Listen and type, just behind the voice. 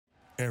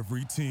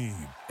Every team,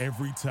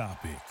 every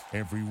topic,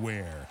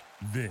 everywhere.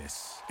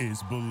 This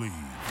is Believe.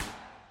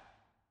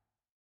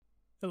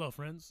 Hello,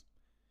 friends,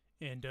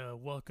 and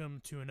welcome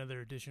to another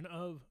edition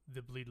of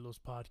the Bleed Los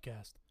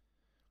podcast.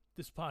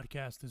 This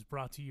podcast is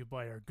brought to you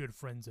by our good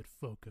friends at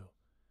Foco.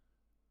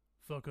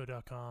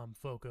 Foco.com,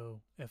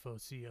 Foco,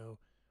 F-O-C-O.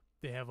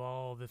 They have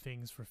all the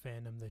things for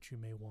fandom that you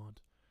may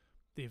want.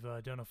 They've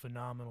done a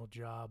phenomenal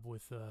job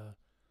with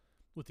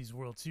these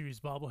World Series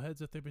bobbleheads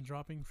that they've been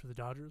dropping for the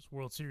Dodgers.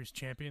 World Series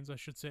champions, I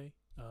should say.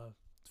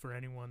 For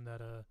anyone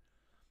that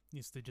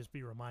needs to just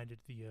be reminded,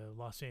 the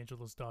Los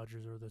Angeles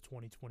Dodgers are the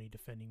 2020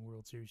 defending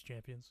World Series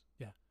champions.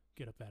 Yeah,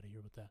 get up out of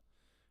here with that.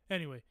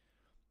 Anyway,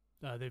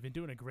 they've been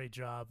doing a great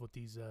job with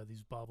these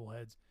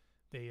bobbleheads.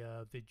 They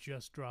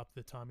just dropped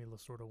the Tommy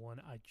Lasorda one.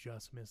 I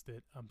just missed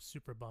it. I'm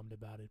super bummed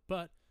about it.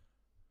 But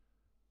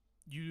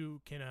you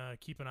can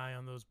keep an eye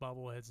on those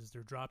bobbleheads as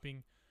they're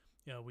dropping.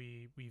 Yeah,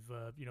 we've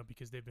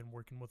because they've been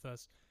working with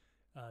us,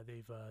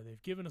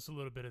 they've given us a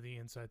little bit of the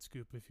inside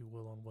scoop, if you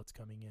will, on what's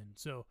coming in.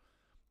 So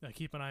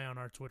keep an eye on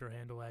our Twitter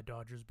handle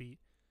 @DodgersBeat,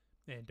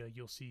 and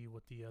you'll see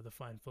what the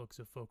fine folks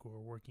at Foco are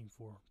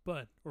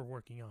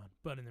working on.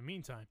 But in the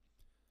meantime,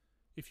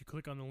 if you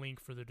click on the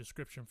link for the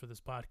description for this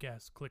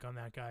podcast, click on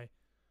that guy.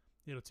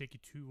 It'll take you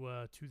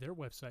to their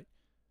website.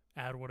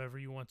 Add whatever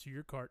you want to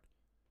your cart,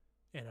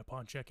 and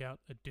upon checkout,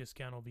 a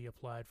discount will be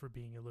applied for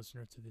being a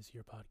listener to this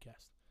here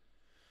podcast.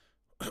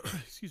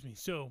 Excuse me.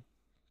 So,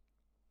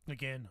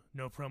 again,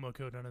 no promo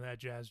code, none of that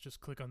jazz.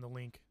 Just click on the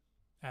link,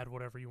 add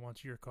whatever you want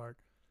to your cart,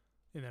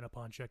 and then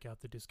upon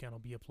checkout, the discount will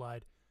be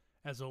applied.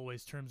 As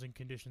always, terms and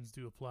conditions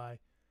do apply.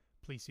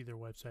 Please see their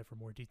website for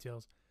more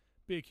details.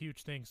 Big,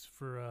 huge thanks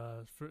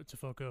to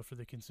Foco for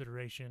the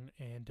consideration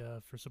and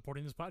for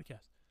supporting this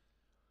podcast.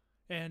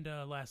 And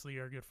lastly,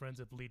 our good friends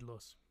at Bleed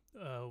Los.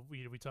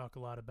 We talk a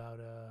lot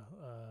about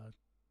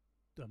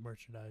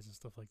merchandise and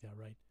stuff like that,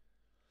 right?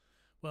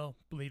 Well,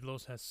 Bleed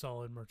Los has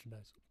solid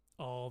merchandise.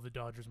 All the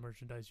Dodgers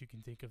merchandise you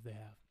can think of, they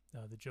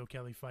have. The Joe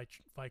Kelly Fight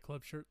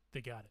Club shirt,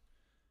 they got it.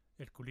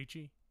 At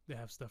Culichi, they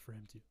have stuff for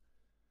him too.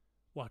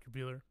 Walker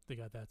Buehler, they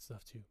got that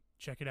stuff too.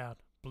 Check it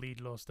out,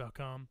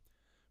 bleedlos.com.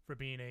 For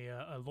being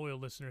a loyal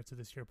listener to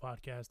this here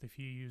podcast, if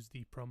you use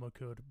the promo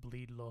code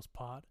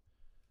BleedLosPod,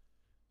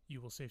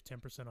 you will save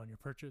 10% on your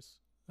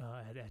purchase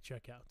at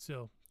checkout.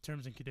 So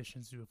terms and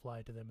conditions do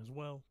apply to them as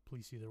well.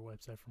 Please see their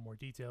website for more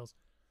details.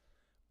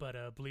 But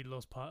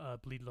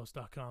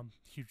bleedlos.com,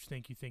 huge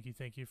thank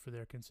you for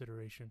their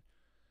consideration.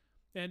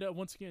 And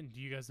once again, to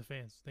you guys, the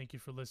fans, thank you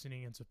for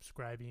listening and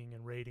subscribing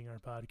and rating our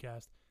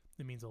podcast.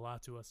 It means a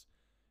lot to us.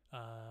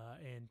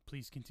 And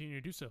please continue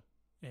to do so.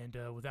 And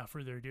without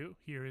further ado,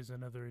 here is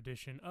another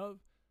edition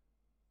of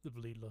the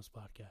Bleed Los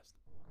podcast.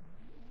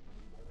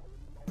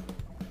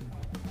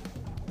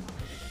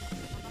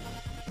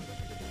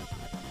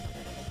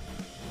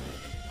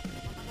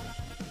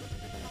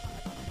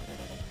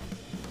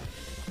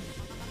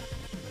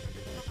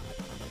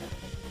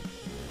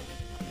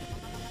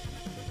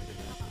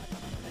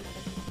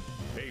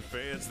 Hey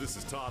fans, this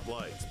is Todd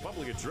Lights,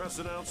 public address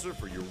announcer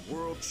for your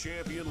world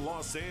champion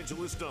Los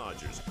Angeles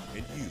Dodgers,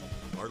 and you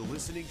are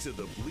listening to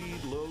the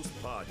Bleed Los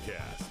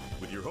podcast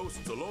with your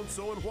hosts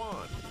Alonso and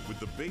Juan, with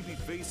the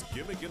babyface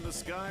gimmick in the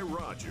sky,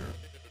 Roger.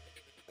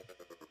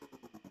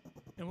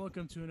 And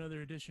welcome to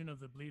another edition of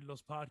the Bleed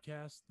Los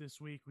podcast.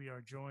 This week we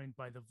are joined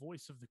by the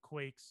voice of the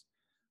Quakes,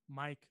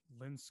 Mike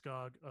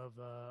Lindskog, of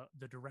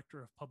the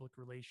Director of Public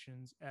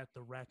Relations at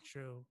the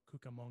Rancho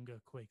Cucamonga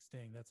Quakes.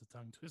 Dang, that's a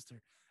tongue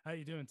twister. How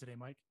you doing today,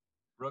 Mike?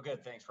 Real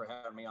good. Thanks for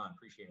having me on.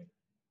 Appreciate it.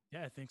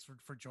 Yeah, thanks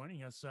for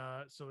joining us.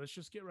 So let's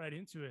just get right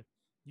into it.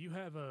 You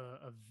have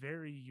a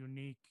very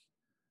unique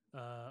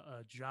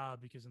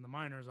job, because in the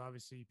minors,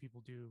 obviously,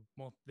 people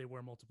they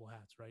wear multiple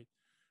hats, right?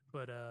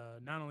 But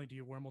not only do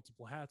you wear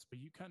multiple hats, but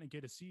you kind of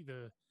get to see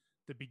the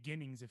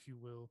beginnings, if you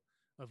will,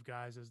 of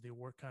guys as they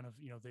work kind of,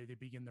 they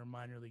begin their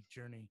minor league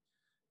journey.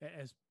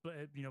 As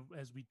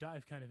we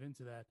dive kind of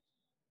into that,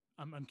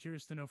 I'm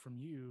curious to know from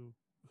you,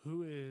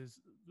 who is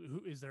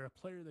there a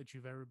player that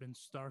you've ever been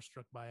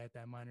starstruck by at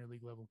that minor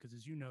league level? Because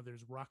as you know,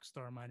 there's rock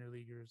star minor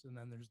leaguers and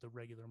then there's the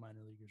regular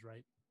minor leaguers,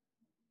 right?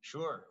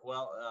 Sure.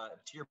 Well,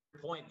 to your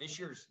point, this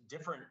year's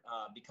different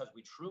because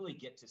we truly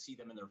get to see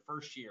them in their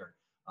first year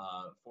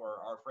for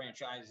our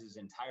franchise's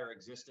entire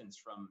existence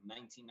from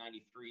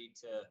 1993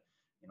 to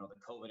the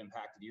COVID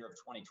impacted year of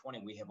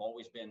 2020. We have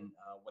always been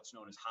what's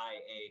known as high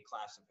A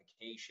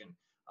classification.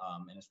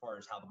 And as far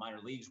as how the minor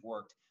leagues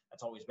worked,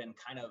 that's always been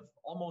kind of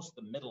almost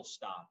the middle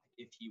stop,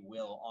 if you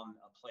will, on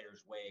a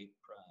player's way,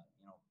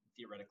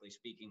 theoretically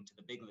speaking, to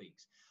the big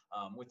leagues.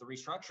 With the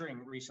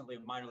restructuring recently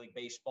of minor league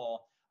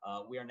baseball,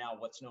 we are now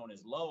what's known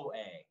as low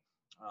A.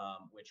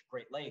 Which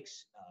Great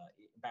Lakes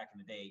back in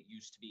the day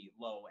used to be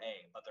low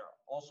A, but there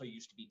also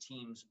used to be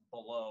teams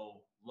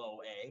below low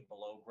A,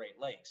 below Great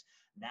Lakes.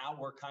 Now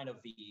we're kind of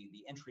the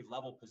entry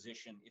level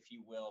position, if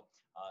you will.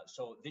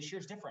 So this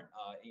year's different.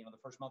 The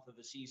first month of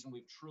the season,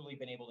 we've truly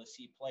been able to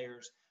see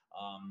players,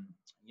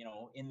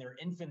 in their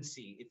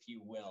infancy, if you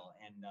will.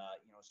 And,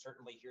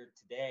 certainly here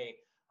today,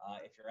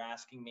 If you're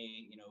asking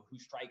me, who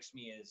strikes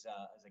me as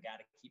a guy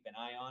to keep an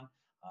eye on,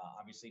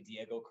 obviously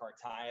Diego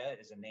Cartaya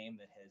is a name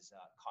that has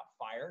caught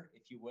fire,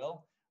 if you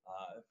will,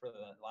 for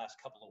the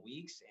last couple of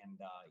weeks. And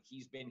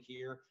he's been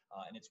here,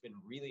 and it's been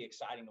really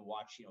exciting to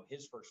watch,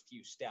 his first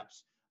few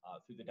steps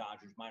through the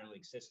Dodgers minor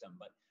league system.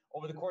 But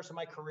over the course of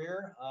my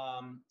career,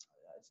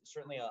 it's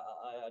certainly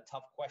a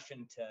tough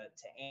question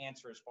to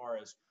answer as far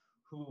as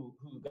who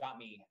got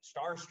me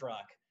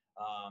starstruck.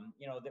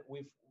 That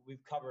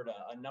we've covered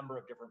a number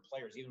of different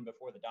players, even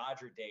before the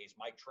Dodger days.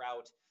 Mike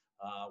Trout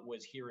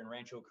was here in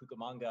Rancho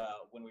Cucamonga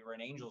when we were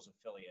an Angels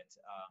affiliate,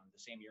 the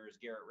same year as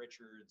Garrett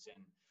Richards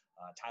and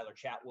Tyler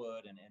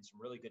Chatwood and some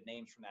really good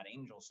names from that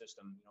Angel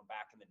system,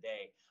 back in the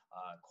day.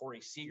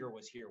 Corey Seager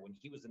was here when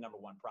he was the number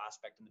one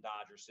prospect in the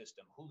Dodger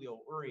system.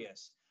 Julio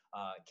Urias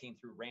came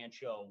through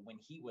Rancho when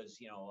he was,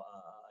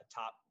 a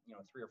top,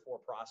 3 or 4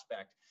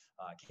 prospect.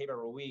 Keber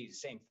Ruiz,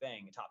 same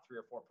thing, a top 3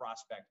 or 4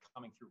 prospect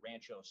coming through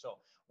Rancho. So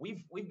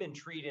we've been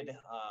treated,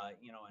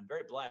 and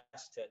very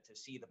blessed to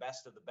see the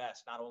best of the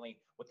best, not only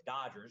with the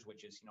Dodgers,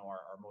 which is,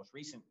 our most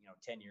recent,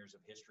 10 years of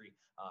history,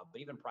 but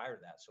even prior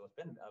to that. So it's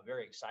been a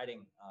very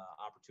exciting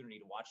opportunity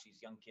to watch these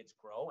young kids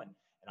grow. And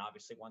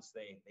obviously once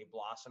they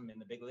blossom in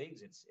the big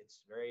leagues, it's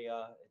very,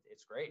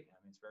 it's great.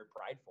 I mean, it's very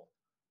prideful.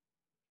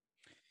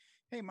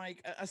 Hey,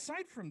 Mike,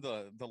 aside from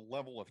the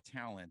level of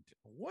talent,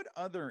 what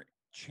other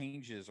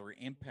changes or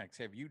impacts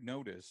have you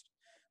noticed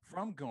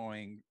from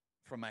going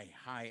from a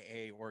high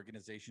A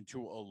organization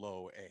to a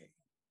low A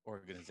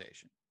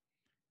organization?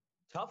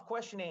 Tough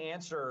question to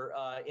answer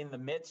in the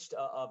midst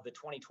of the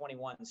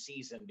 2021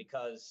 season,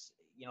 because,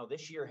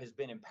 this year has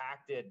been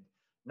impacted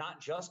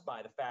not just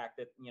by the fact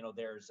that,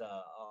 there's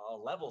a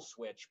level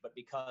switch, but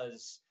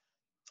because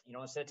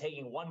instead of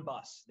taking one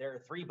bus, there are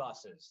 3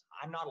 buses.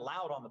 I'm not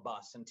allowed on the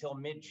bus until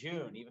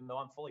mid-June, even though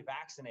I'm fully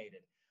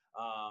vaccinated.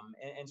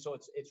 And so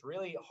it's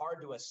really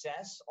hard to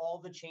assess all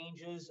the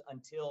changes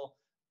until,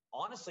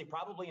 honestly,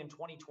 probably in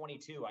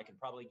 2022. I could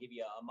probably give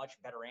you a much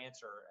better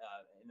answer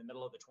in the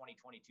middle of the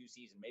 2022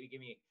 season. Maybe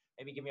give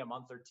me a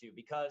month or 2,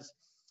 because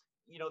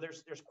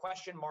there's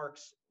question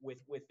marks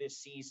with this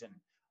season.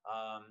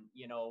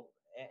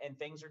 And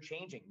things are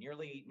changing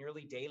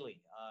nearly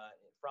daily,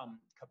 from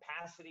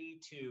capacity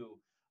to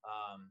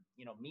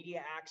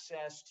media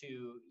access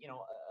to,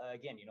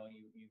 again, you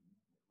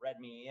read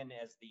me in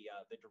as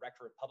the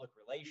director of public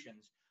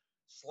relations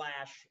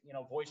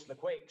 / voice of the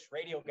Quakes,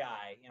 radio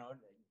guy,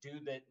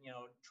 dude that,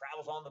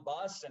 travels on the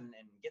bus and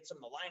gets them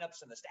the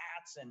lineups and the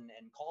stats and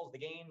calls the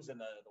games and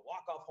the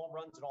walk-off home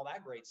runs and all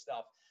that great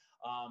stuff.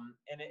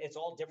 And it's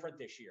all different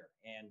this year.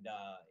 And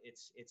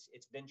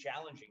it's been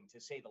challenging,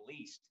 to say the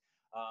least.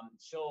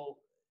 So,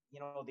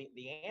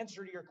 the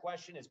answer to your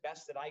question is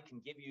best that I can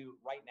give you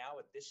right now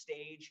at this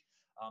stage,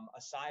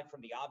 aside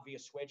from the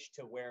obvious switch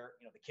to where,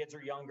 the kids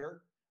are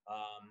younger.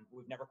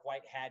 We've never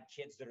quite had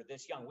kids that are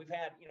this young. We've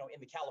had, in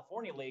the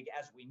California League,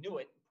 as we knew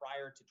it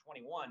prior to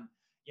 21,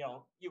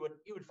 you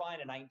would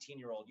find a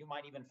 19-year-old. You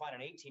might even find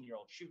an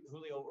 18-year-old. Shoot,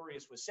 Julio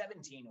Urias was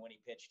 17 when he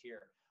pitched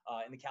here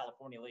in the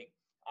California League.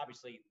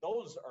 Obviously,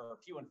 those are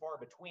few and far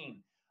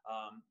between.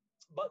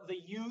 But the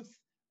youth,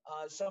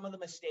 some of the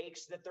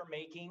mistakes that they're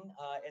making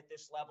at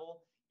this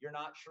level, you're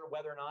not sure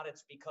whether or not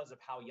it's because of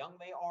how young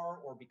they are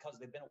or because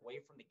they've been away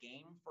from the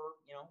game for,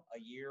 a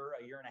year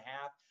and a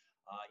half.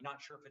 You're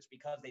not sure if it's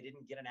because they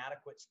didn't get an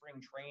adequate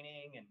spring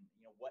training and,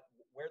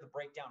 where the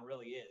breakdown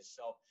really is.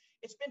 So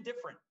it's been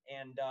different.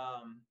 And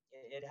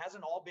it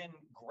hasn't all been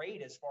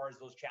great as far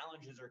as those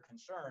challenges are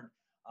concerned.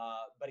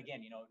 But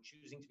again,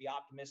 choosing to be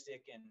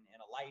optimistic and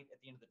a light at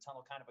the end of the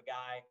tunnel kind of a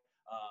guy.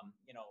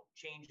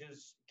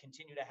 Changes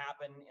continue to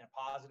happen in a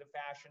positive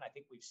fashion. I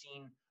think we've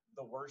seen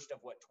the worst of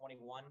what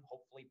 21,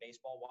 hopefully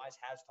baseball wise,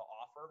 has to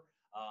offer.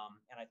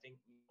 And I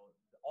think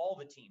all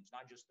the teams,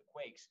 not just the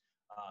Quakes,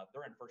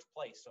 they're in first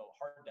place. So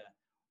hard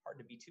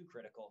to be too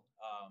critical.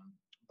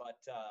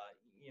 But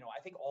I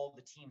think all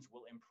the teams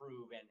will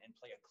improve and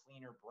play a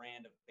cleaner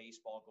brand of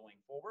baseball going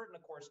forward. And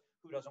of course,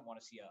 who doesn't want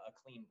to see a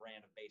clean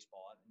brand of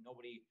baseball?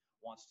 Nobody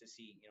wants to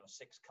see, 6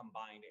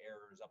 combined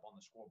errors up on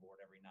the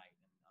scoreboard every night.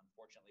 And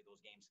unfortunately,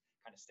 those games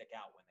kind of stick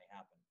out when they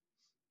happen.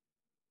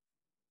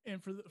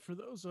 And for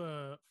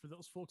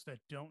those folks that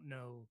don't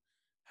know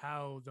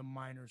how the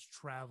minors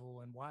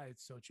travel and why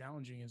it's so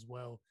challenging as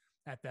well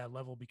at that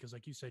level, because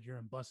like you said, you're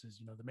in buses,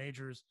 the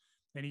majors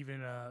and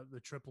even the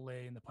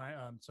AAA and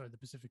the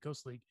Pacific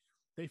Coast League,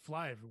 they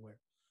fly everywhere.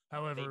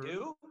 However,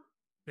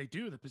 they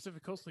do. The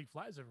Pacific Coast League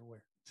flies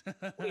everywhere.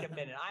 Wait a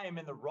minute. I am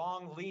in the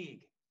wrong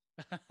league.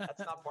 That's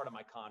not part of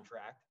my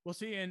contract. Well,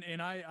 see,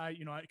 and I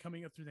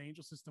coming up through the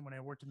Angel system, when I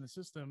worked in the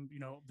system,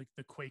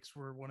 the Quakes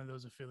were one of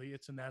those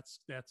affiliates, and that's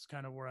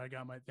kind of where I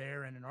got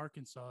there. And in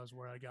Arkansas is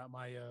where I got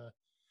my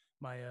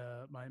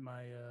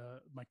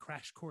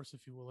crash course,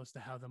 if you will, as to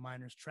how the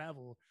minors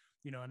travel.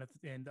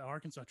 And the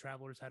Arkansas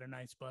Travelers had a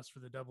nice bus for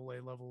the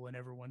AA level, and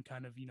everyone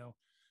kind of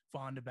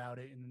fond about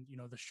it. And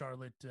the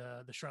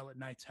Charlotte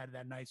Knights had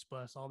that nice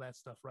bus, all that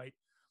stuff, right?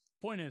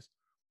 Point is,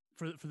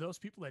 for those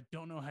people that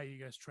don't know how you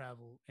guys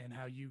travel and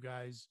how you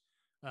guys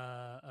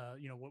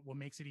what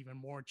makes it even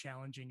more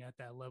challenging at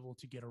that level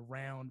to get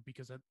around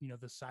because of,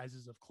 the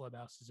sizes of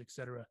clubhouses, et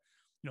cetera.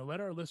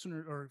 Let our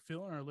listener or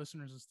fill in our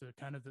listeners as to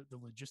kind of the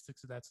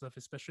logistics of that stuff,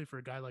 especially for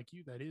a guy like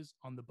you that is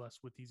on the bus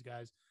with these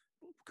guys,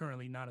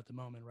 currently not at the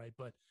moment, right?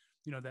 But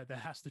that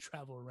has to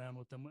travel around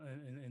with them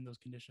in those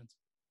conditions.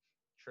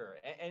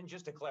 Sure. And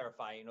just to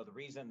clarify, the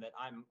reason that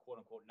I'm quote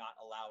unquote not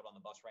allowed on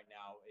the bus right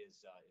now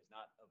is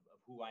not of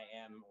who I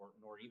am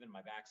nor even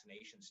my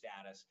vaccination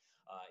status.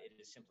 It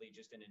is simply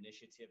just an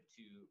initiative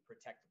to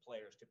protect the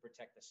players, to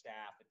protect the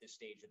staff at this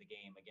stage of the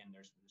game. Again,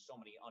 there's so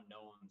many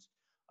unknowns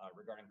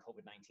regarding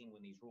COVID-19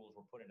 when these rules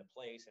were put into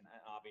place. And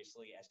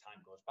obviously, as time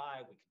goes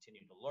by, we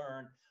continue to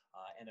learn,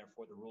 and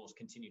therefore the rules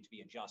continue to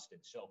be adjusted.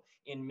 So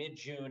in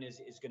mid-June is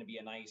going to be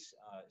a nice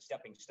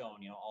stepping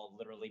stone. I'll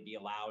literally be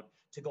allowed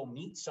to go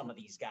meet some of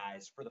these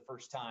guys for the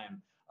first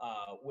time,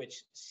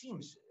 which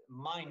seems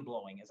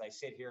mind-blowing as I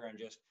sit here and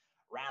just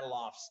rattle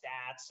off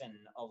stats and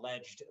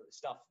alleged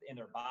stuff in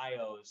their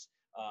bios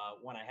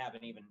when I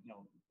haven't even,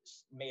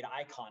 made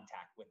eye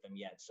contact with them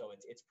yet. So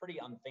it's pretty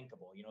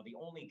unthinkable. The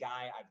only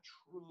guy I've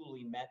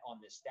truly met on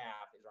this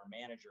staff is our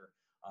manager,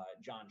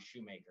 John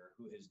Shoemaker,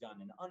 who has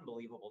done an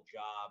unbelievable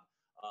job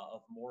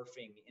of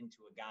morphing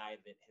into a guy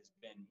that has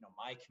been,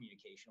 my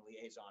communication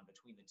liaison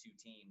between the two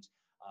teams.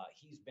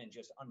 He's been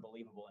just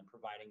unbelievable in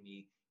providing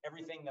me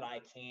everything that I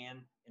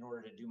can in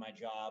order to do my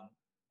job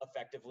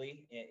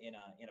effectively in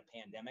a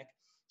pandemic.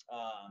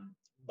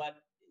 But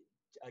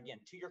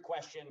again, to your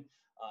question,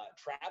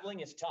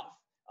 traveling is tough.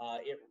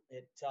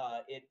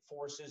 It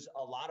forces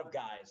a lot of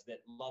guys that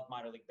love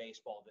minor league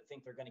baseball, that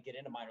think they're going to get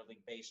into minor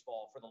league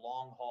baseball for the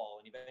long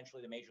haul and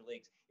eventually the major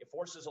leagues. It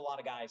forces a lot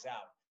of guys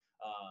out.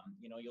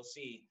 You'll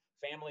see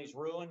families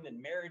ruined and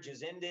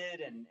marriages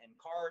ended and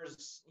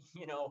cars,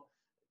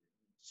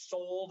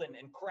 sold and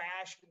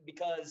crashed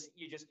because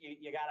you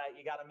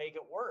gotta make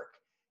it work.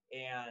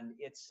 And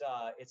it's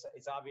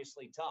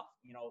obviously tough.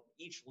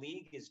 Each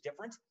league is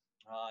different.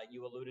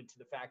 You alluded to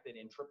the fact that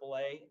in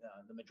AAA,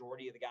 the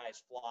majority of the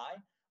guys fly.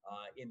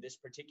 In this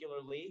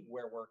particular league,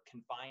 where we're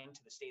confined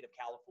to the state of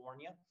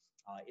California,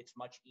 it's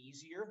much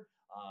easier.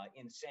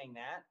 In saying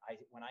that,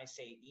 when I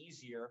say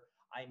easier,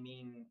 I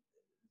mean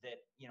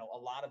that a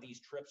lot of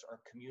these trips are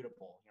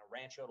commutable.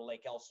 Rancho to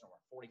Lake Elsinore,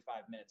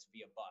 45 minutes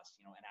via bus.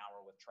 An hour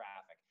with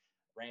traffic.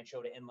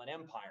 Rancho to Inland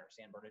Empire,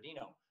 San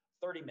Bernardino,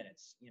 30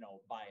 minutes,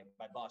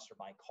 by bus or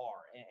by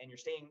car, and you're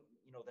staying,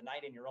 the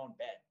night in your own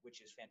bed, which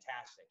is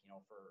fantastic,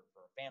 for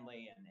a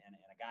family and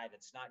a guy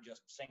that's not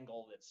just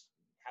single, that's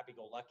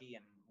happy-go-lucky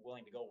and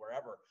willing to go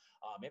wherever.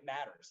 It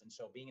matters. And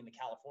so being in the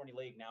California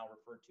League, now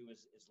referred to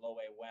as Low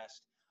A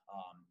West,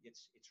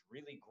 it's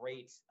really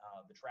great,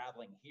 the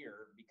traveling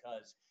here,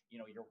 because,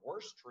 your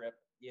worst trip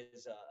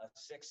is a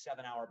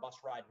 6-7 hour bus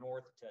ride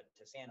north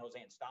to San Jose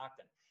and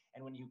Stockton.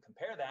 And when you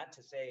compare that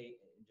to, say,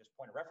 just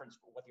point of reference,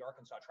 what the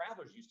Arkansas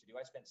Travelers used to do,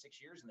 I spent 6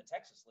 years in the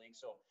Texas League,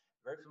 so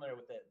very familiar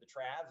with the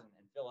Travs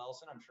and Phil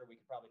Elson. I'm sure we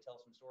could probably tell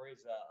some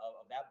stories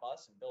of that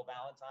bus, and Bill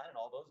Valentine and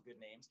all those good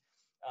names.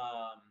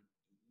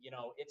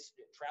 It's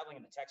traveling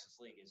in the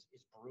Texas League is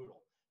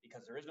brutal,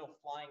 because there is no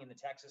flying in the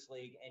Texas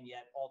League, and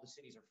yet all the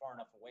cities are far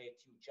enough away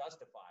to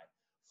justify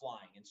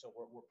flying. And so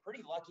we're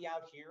pretty lucky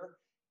out here.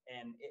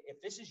 And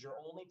if this is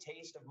your only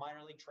taste of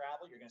minor league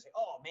travel, you're going to say,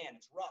 oh man,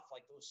 it's rough.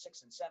 Like those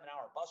 6 and 7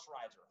 hour bus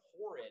rides are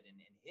horrid and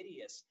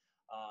hideous.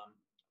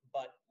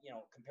 But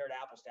compared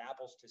apples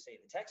to say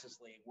the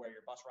Texas League, where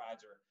your bus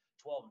rides are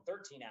 12 and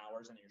 13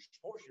 hours, and your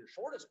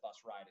shortest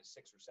bus ride is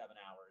 6 or 7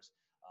 hours,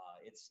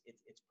 it's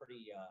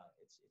pretty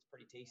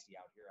tasty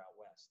out here out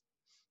west.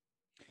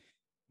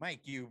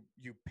 Mike, you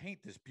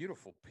paint this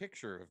beautiful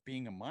picture of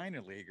being a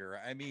minor leaguer.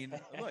 I mean,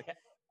 look.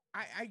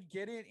 I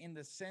get it in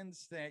the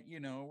sense that,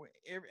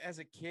 as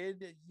a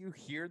kid, you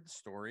hear the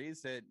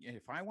stories that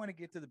if I want to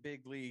get to the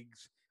big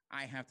leagues,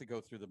 I have to go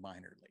through the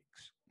minor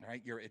leagues,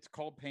 right? It's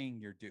called paying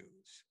your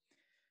dues.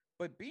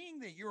 But being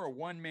that you're a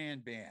one-man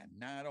band,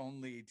 not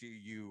only do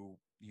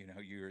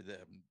you're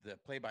the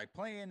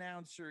play-by-play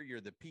announcer, you're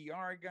the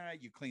PR guy,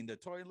 you clean the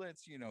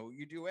toilets,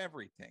 you do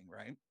everything,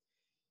 right?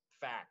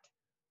 Fact.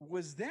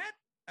 Was that,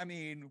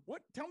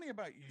 tell me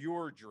about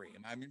your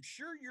dream. I'm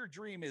sure your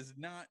dream is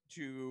not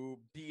to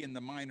be in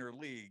the minor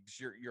leagues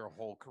your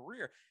whole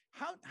career.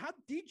 How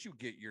did you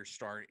get your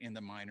start in the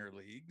minor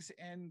leagues,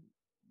 and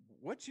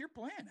what's your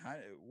plan?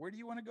 Where do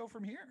you want to go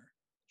from here?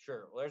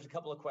 Sure. Well, there's a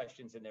couple of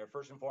questions in there.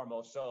 First and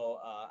foremost, so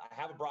I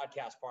have a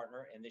broadcast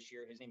partner, and this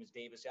year his name is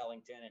Davis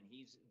Ellington, and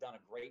he's done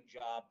a great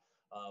job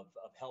of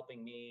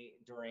helping me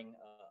during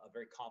a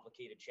very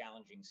complicated,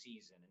 challenging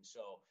season. And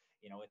so,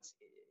 it's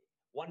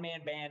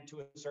one-man band to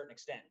a certain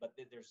extent, but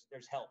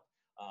there's help.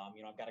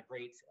 I've got a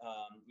great,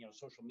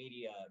 social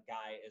media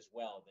guy as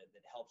well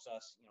that helps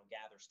us,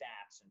 gather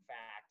stats and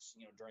facts,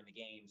 during the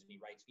games, and he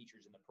writes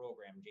features in the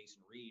program. Jason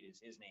Reed is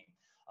his name,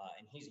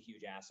 and he's a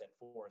huge asset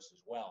for us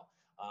as well.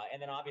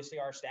 And then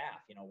obviously our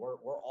staff,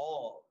 we're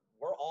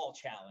all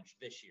challenged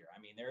this year.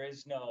 There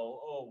is no,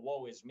 oh,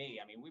 woe is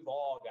me. We've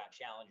all got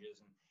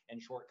challenges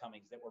and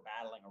shortcomings that we're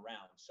battling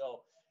around.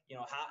 So,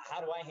 how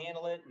do I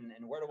handle it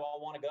and where do I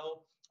want to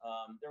go?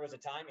 There was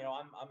a time,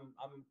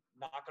 I'm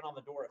knocking on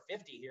the door of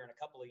 50 here in a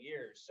couple of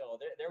years. So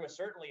there was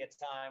certainly a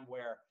time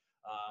where,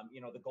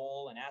 the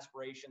goal and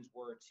aspirations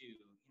were to,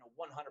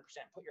 100%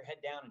 put your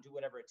head down and do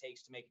whatever it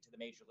takes to make it to the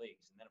major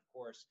leagues. And then, of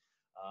course,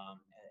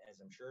 as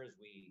I'm sure as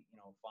we,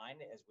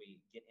 find as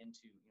we get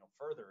into,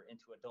 further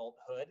into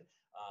adulthood,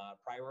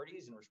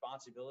 priorities and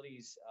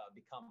responsibilities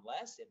become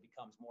less. It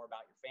becomes more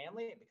about your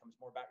family. It becomes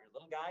more about your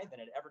little guy than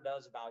it ever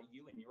does about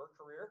you and your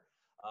career.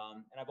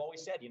 And I've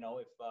always said,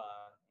 if,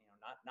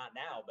 not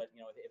now, but,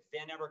 if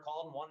Finn ever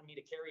called and wanted me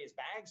to carry his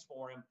bags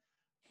for him,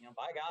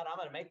 by God, I'm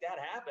going to make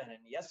that happen. And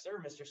yes, sir,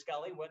 Mr.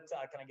 Scully, what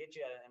can I get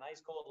you an ice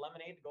cold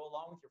lemonade to go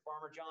along with your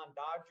Farmer John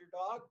Dodger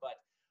dog?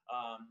 But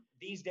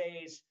these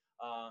days,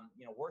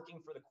 working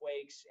for the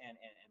Quakes and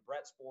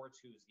Brett Sports,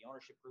 who's the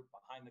ownership group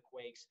behind the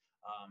Quakes,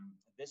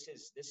 this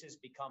has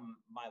become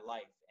my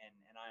life,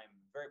 and I'm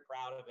very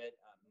proud of it.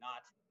 I'm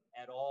not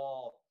at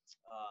all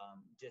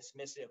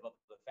dismissive of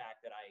the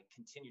fact that I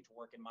continue to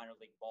work in minor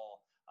league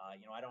ball.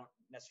 I don't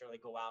necessarily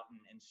go out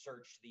and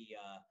search the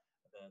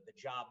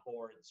job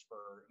boards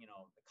for,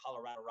 the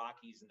Colorado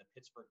Rockies and the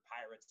Pittsburgh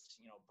Pirates,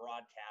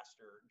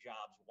 broadcaster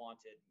jobs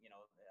wanted.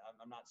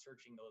 I'm not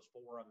searching those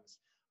forums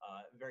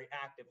very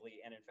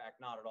actively, and in fact,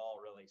 not at all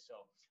really.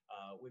 So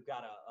we've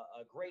got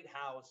a great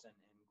house and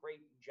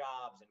great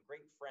jobs and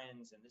great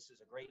friends, and this is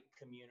a great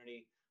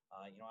community.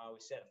 I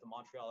always said if the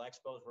Montreal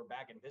Expos were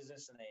back in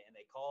business and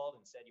they called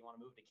and said, you want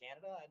to move to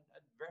Canada,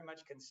 I'd very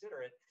much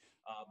consider it.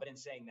 But in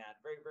saying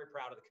that, very, very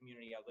proud of the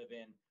community I live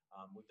in.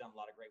 We've done a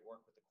lot of great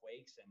work with the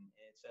Quakes, and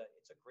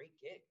it's a great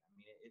gig. I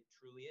mean, it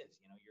truly is.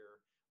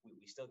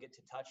 We still get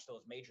to touch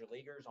those major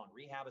leaguers on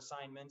rehab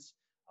assignments.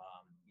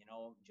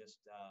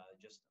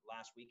 Just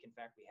last week, in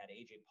fact, we had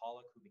AJ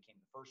Pollock, who became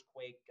the first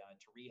Quake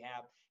to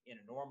rehab. In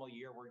a normal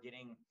year, we're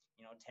getting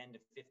 10 to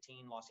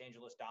 15 Los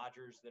Angeles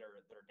Dodgers that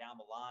are down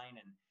the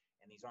line, and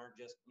these aren't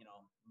just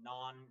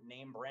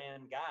non-name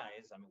brand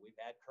guys. I mean, we've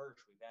had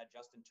Kirsch, we've had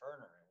Justin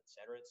Turner, et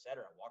cetera, et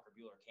cetera. Walker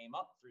Buehler came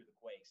up through the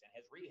Quakes and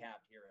has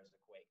rehabbed here as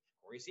a Quake.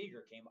 Corey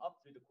Seager came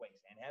up through the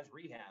Quakes and has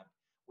rehabbed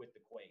with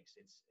the Quakes.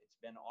 It's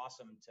been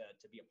awesome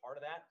to be a part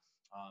of that.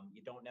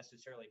 You don't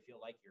necessarily feel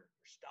like you're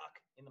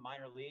stuck in the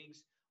minor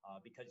leagues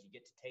because you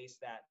get to taste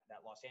that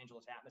Los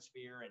Angeles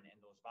atmosphere and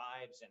those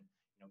vibes, and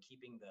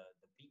keeping the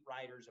beat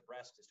writers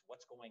abreast as to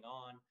what's going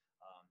on.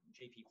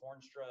 JP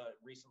Hornstra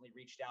recently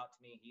reached out to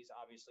me. He's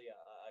obviously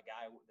a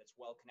guy that's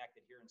well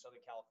connected here in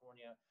Southern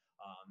California,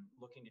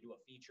 looking to do a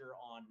feature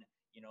on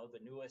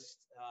the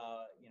newest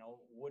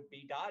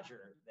would-be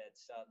Dodger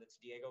that's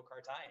Diego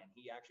Cartaya.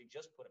 He actually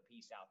just put a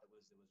piece out that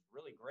was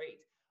really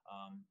great.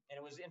 And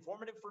it was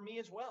informative for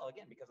me as well,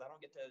 again, because I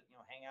don't get to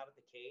hang out at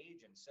the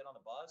cage and sit on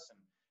the bus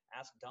and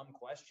ask dumb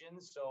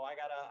questions. So I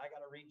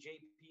gotta read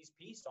JP's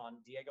piece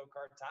on Diego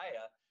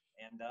Cartaya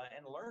and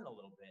learn a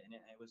little bit, and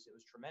it was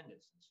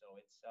tremendous. And so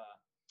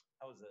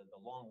that was the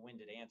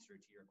long-winded answer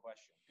to your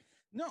question.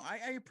 No,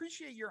 I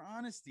appreciate your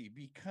honesty,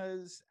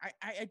 because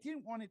I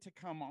didn't want it to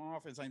come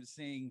off as I'm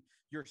saying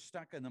you're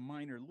stuck in the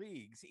minor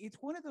leagues. It's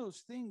one of those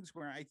things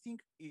where I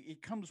think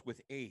it comes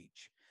with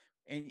age.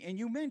 And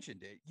you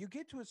mentioned it. You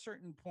get to a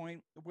certain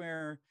point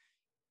where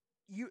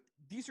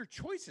these are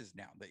choices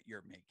now that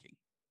you're making,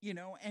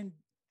 and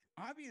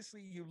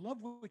obviously you love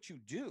what you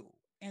do.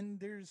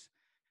 And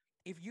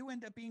if you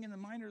end up being in the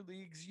minor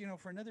leagues,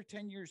 for another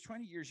 10 years,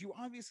 20 years, you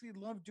obviously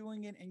love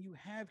doing it and you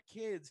have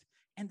kids,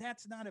 and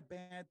that's not a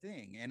bad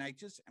thing. And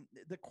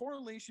the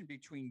correlation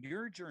between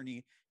your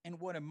journey and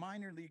what a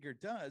minor leaguer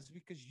does,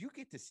 because you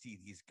get to see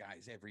these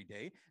guys every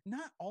day.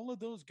 Not all of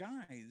those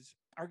guys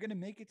are going to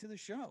make it to the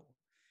show.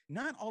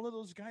 Not all of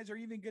those guys are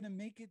even going to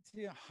make it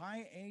to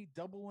high A,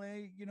 double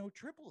A,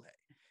 triple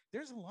A.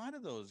 There's a lot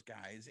of those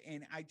guys.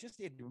 And I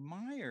just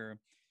admire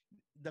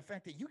the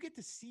fact that you get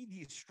to see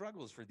these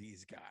struggles for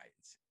these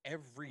guys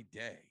every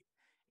day.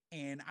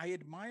 And I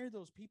admire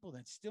those people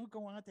that still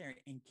go out there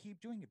and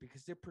keep doing it,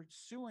 because they're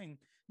pursuing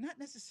not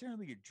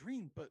necessarily a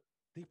dream, but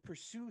they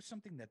pursue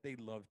something that they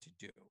love to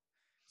do.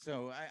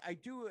 So I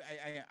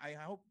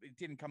hope it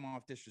didn't come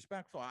off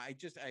disrespectful. I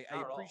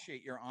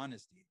appreciate your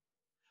honesty.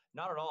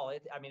 Not at all.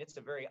 It's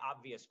a very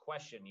obvious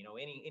question.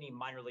 Any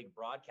minor league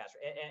broadcaster,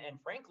 and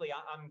frankly,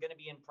 I'm going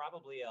to be in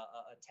probably a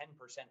 10%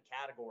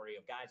 category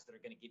of guys that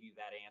are going to give you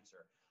that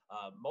answer.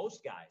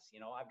 Most guys,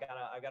 I've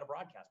got a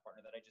broadcast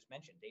partner that I just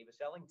mentioned,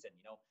 Davis Ellington.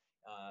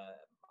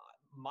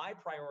 My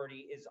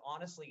priority is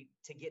honestly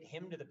to get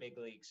him to the big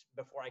leagues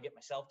before I get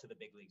myself to the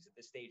big leagues at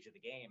this stage of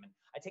the game, and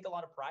I take a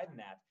lot of pride in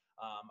that.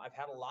 I've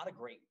had a lot of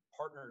great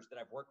partners that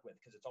I've worked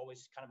with, because it's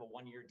always kind of a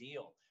one-year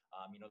deal.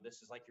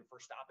 This is like your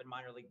first stop in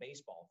minor league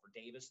baseball for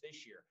Davis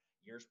this year.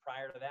 Years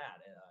prior to that,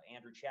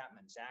 Andrew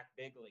Chapman, Zach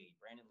Bigley,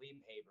 Brandon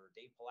Liebhaber,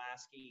 Dave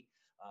Pulaski.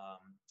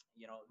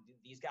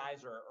 These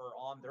guys are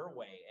on their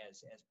way as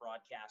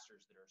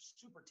broadcasters that are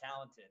super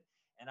talented,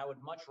 and I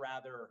would much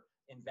rather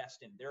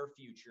invest in their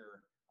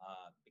future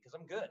because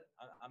I'm good.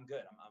 I'm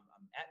good.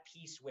 I'm at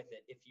peace with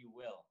it, if you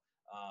will.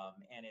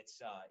 And it's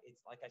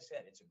like I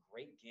said, it's a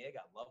great gig.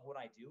 I love what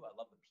I do. I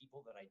love the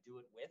people that I do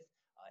it with.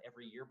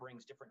 Every year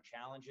brings different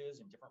challenges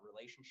and different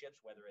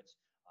relationships, whether it's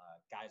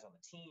guys on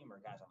the team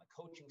or guys on the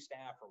coaching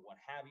staff or what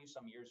have you.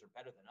 Some years are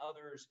better than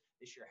others.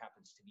 This year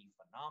happens to be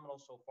phenomenal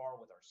so far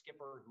with our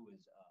skipper, who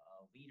is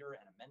a leader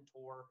and a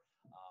mentor.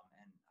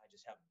 And I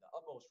just have the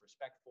utmost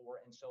respect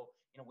for. And so,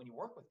 when you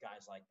work with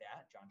guys like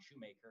that, John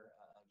Shoemaker,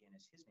 again,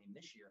 is his name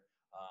this year,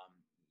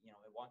 you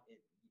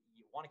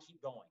want to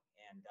keep going.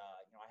 And,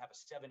 I have a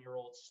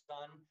 7-year-old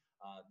son.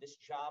 This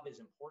job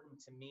is important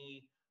to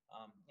me,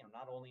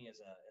 not only as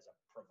a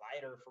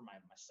provider for my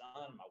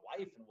son, my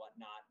wife and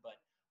whatnot,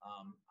 but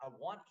I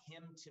want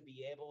him to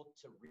be able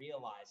to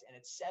realize, and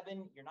at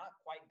 7, you're not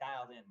quite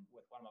dialed in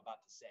with what I'm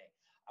about to say.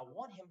 I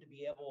want him to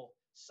be able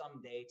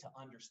someday to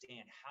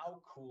understand how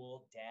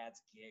cool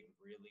Dad's gig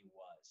really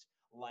was.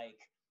 Like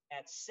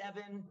at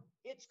 7,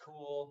 it's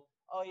cool.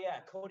 Oh yeah,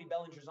 Cody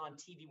Bellinger's on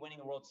TV winning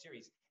the World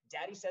Series.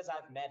 Daddy says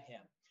I've met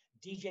him.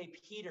 DJ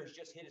Peters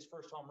just hit his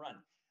first home run.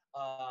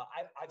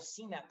 I've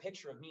seen that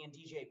picture of me and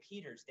DJ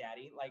Peters,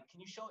 Daddy. Like, can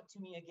you show it to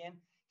me again?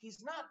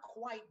 He's not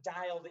quite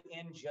dialed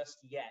in just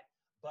yet,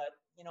 but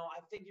I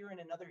figure in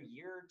another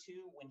year or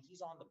two, when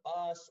he's on the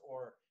bus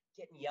or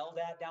getting yelled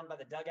at down by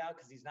the dugout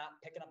because he's not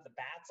picking up the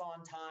bats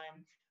on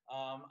time,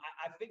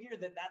 I figure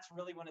that's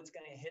really when it's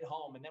going to hit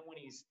home. And then when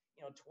he's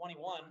 21,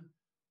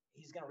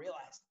 he's going to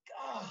realize,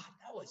 God,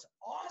 that was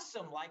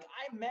awesome. Like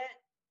I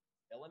met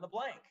fill in the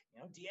blank,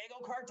 Diego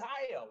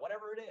Cartaya,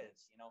 whatever it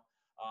is,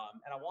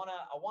 and I want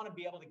to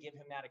be able to give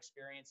him that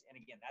experience. And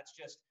again, that's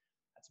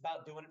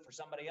about doing it for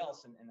somebody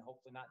else and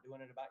hopefully not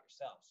doing it about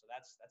yourself. So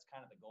that's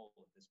kind of the goal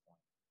at this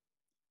point.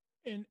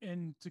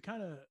 And to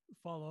kind of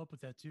follow up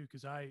with that too,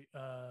 because I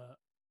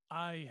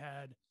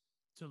had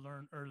to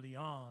learn early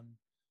on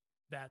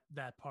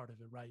that part of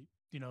it, right?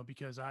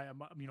 Because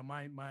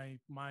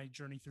my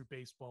journey through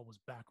baseball was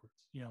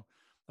backwards.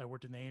 I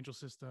worked in the Angel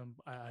system.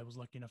 I was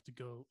lucky enough to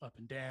go up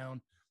and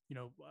down.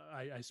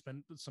 I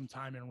spent some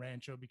time in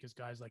Rancho because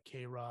guys like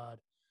K-Rod,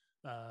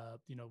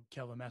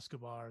 Kelvin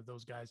Escobar,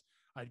 those guys,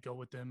 I'd go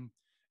with them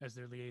as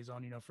their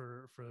liaison,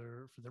 for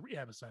the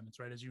rehab assignments,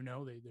 right? As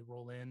they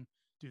roll in,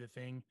 do the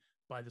thing,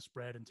 buy the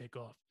spread and take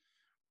off.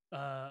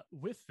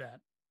 With that,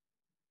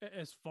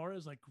 as far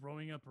as like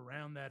growing up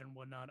around that and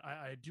whatnot,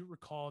 I do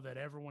recall that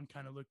everyone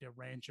kind of looked at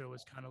Rancho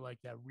as kind of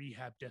like that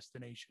rehab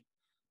destination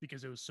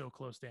because it was so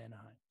close to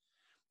Anaheim.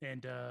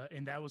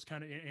 And that was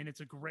kind of, and it's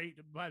a great,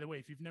 by the way,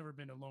 if you've never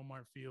been to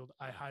Lomar Field,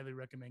 I highly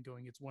recommend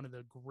going. It's one of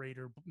the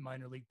greater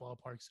minor league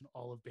ballparks in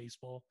all of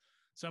baseball.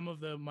 Some of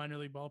the minor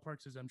league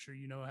ballparks, as I'm sure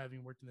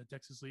having worked in the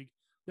Texas League,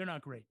 they're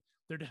not great.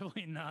 They're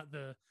definitely not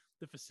the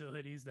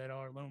facilities that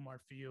are Lomar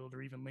Field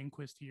or even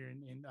Lindskog here.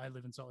 And I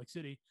live in Salt Lake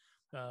City,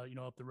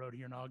 up the road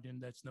here in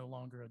Ogden. That's no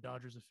longer a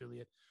Dodgers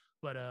affiliate,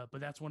 but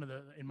that's one of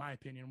the, in my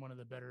opinion, one of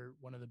the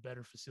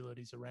better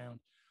facilities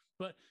around.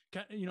 But,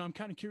 I'm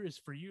kind of curious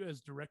for you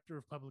as director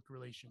of public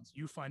relations,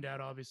 you find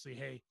out obviously,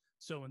 hey,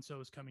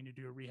 so-and-so is coming to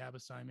do a rehab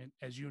assignment.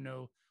 As you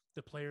know,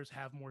 the players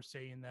have more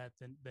say in that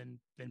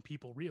than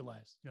people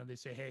realize. They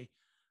say, hey,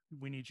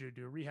 we need you to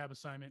do a rehab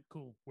assignment.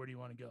 Cool. Where do you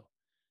want to go?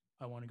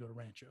 I want to go to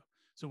Rancho.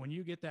 So when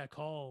you get that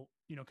call,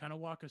 kind of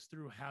walk us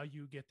through how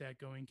you get that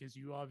going. Cause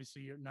you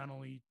obviously not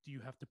only do you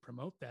have to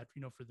promote that,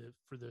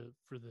 for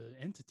the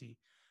entity,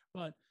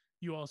 but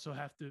you also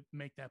have to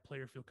make that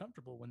player feel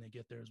comfortable when they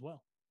get there as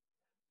well.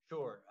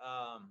 Sure.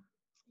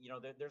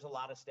 There's a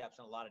lot of steps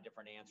and a lot of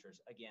different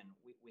answers. Again,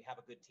 we have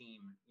a good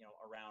team,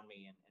 around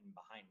me and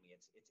behind me.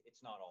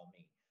 It's not all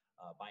me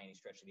by any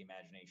stretch of the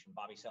imagination.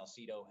 Bobby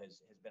Salcido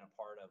has been a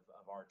part of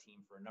our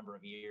team for a number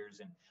of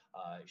years, and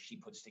she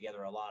puts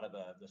together a lot of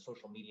the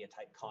social media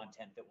type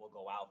content that will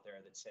go out there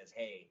that says,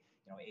 hey,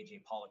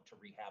 AJ Pollock to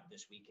rehab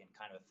this weekend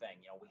kind of a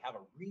thing. We have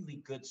a really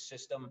good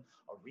system,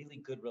 a really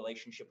good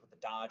relationship with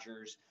the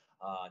Dodgers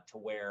to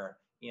where,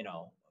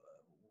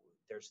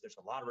 there's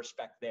a lot of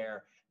respect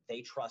there.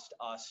 They trust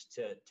us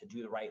to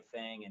do the right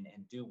thing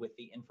and do with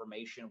the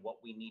information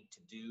what we need to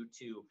do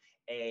to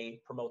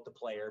A, promote the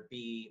player,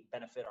 B,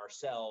 benefit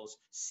ourselves,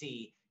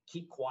 C,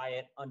 keep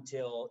quiet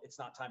until it's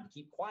not time to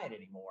keep quiet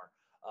anymore.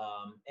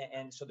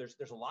 And so there's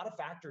a lot of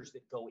factors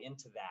that go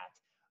into that.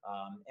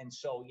 And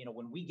so,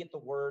 when we get the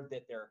word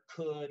that there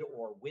could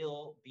or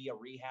will be a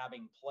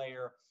rehabbing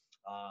player,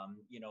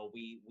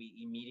 we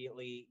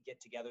immediately get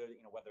together,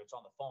 whether it's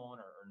on the phone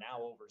or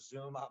now over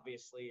Zoom,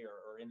 obviously,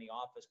 or in the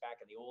office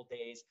back in the old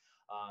days,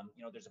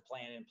 there's a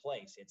plan in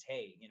place. It's,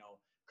 hey,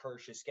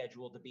 Kirsch is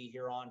scheduled to be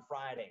here on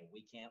Friday.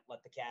 We can't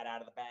let the cat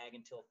out of the bag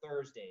until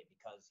Thursday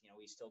because,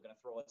 he's still going to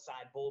throw a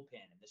side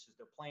bullpen and this is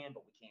their plan,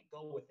 but we can't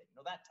go with it.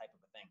 That type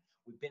of a thing.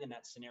 We've been in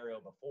that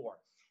scenario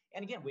before.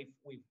 And again, we've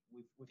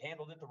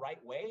handled it the right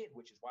way,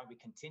 which is why we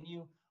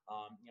continue,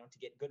 to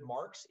get good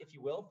marks, if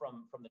you will,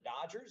 from the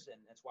Dodgers.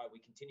 And that's why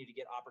we continue to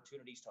get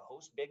opportunities to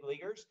host big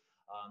leaguers.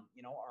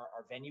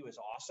 Our venue is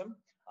awesome.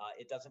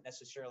 It doesn't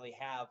necessarily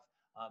have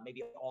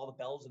maybe all the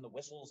bells and the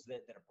whistles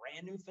that a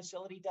brand new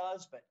facility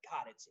does, but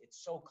God, it's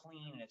so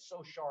clean and it's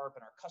so sharp,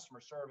 and our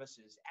customer service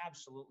is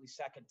absolutely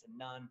second to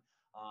none.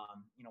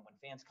 When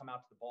fans come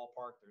out to the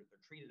ballpark, they're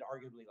treated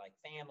arguably like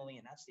family,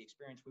 and that's the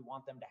experience we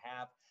want them to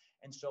have.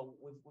 And so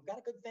we've got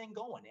a good thing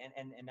going,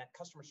 and that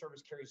customer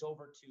service carries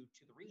over to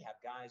the rehab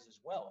guys as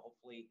well.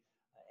 Hopefully,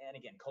 and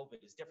again,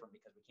 COVID is different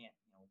because we can't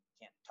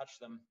touch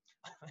them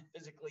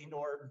physically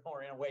nor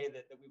in a way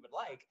that we would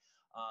like.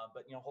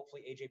 But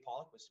hopefully AJ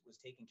Pollock was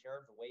taken care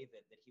of the way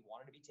that he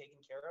wanted to be taken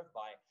care of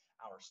by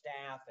our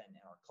staff and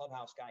our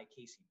clubhouse guy,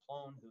 Casey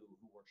Plone, who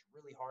works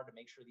really hard to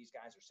make sure these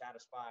guys are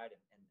satisfied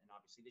and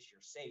obviously this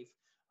year safe,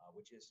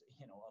 which is,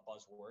 a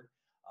buzzword.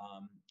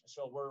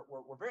 So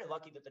we're very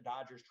lucky that the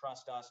Dodgers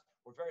trust us.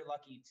 We're very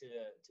lucky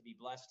to be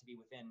blessed to be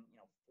within,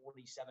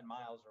 47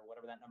 miles or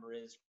whatever that number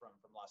is from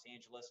Los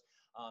Angeles.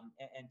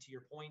 And to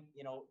your point,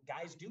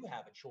 guys do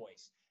have a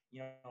choice.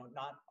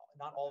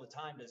 Not all the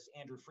time does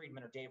Andrew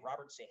Friedman or Dave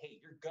Roberts say, hey,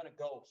 you're going to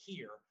go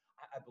here.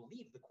 I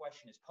believe the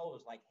question is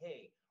posed like,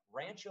 hey,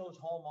 Rancho's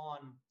home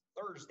on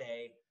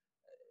Thursday.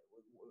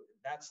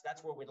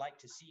 That's where we'd like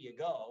to see you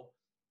go.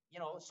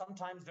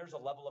 Sometimes there's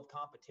a level of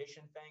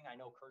competition thing. I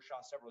know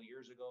Kershaw several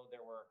years ago,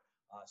 there were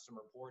some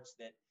reports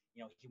that,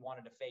 he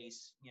wanted to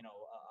face, a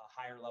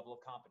higher level of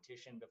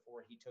competition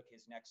before he took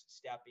his next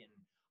step in,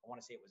 I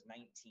want to say it was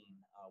 19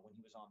 when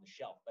he was on the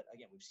shelf. But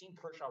again, we've seen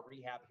Kershaw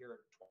rehab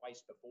here twice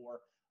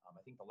before.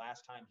 I think the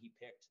last time he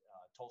picked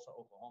Tulsa,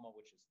 Oklahoma,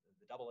 which is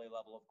the AA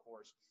level, of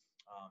course,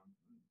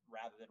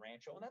 rather than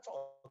Rancho. And that's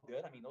all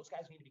good. I mean, those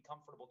guys need to be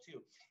comfortable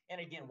too. And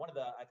again, one of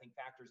the, I think,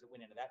 factors that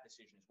went into that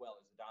decision as well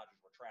is the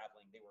Dodgers were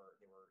traveling. They were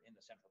in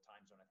the central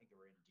time zone. I think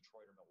they were in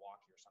Detroit or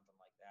Milwaukee or something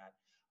like that.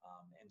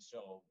 And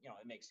so,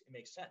 it makes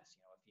sense,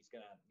 if he's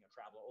going to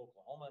travel to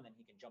Oklahoma and then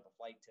he can jump a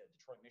flight to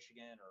Detroit,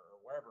 Michigan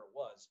or wherever it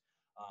was.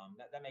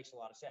 That makes a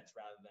lot of sense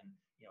rather than,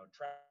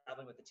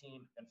 traveling with the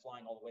team and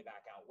flying all the way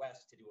back out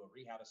west to do a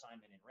rehab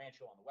assignment in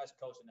Rancho on the West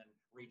Coast and then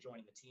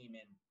rejoining the team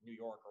in New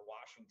York or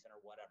Washington or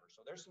whatever.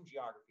 So there's some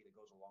geography that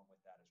goes along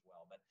with that as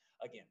well. But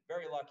again,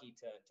 very lucky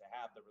to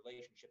have the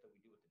relationship that we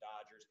do with the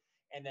Dodgers.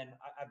 And then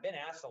I've been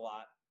asked a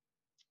lot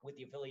with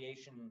the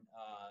affiliation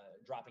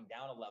dropping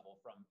down a level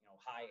from,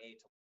 high A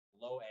to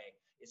low A,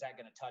 is that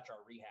going to touch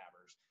our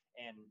rehabbers?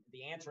 And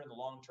the answer in the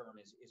long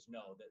term is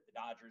no. That the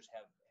Dodgers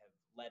have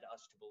led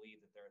us to believe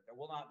that there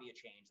will not be a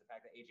change. The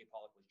fact that AJ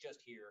Pollock was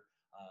just here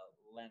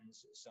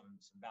lends some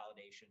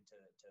validation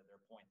to their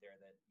point there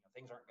that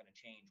things aren't going to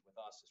change with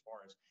us as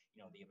far as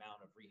the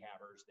amount of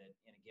rehabbers that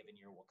in a given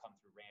year will come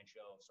through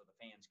Rancho, so the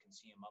fans can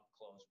see them up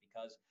close.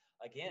 Because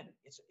again,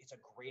 it's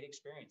a great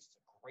experience.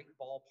 It's a great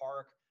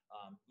ballpark.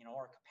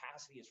 Our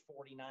capacity is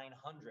 4,900,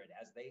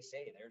 as they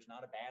say. There's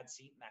not a bad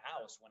seat in the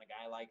house when a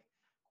guy like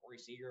Corey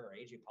Seager or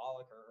AJ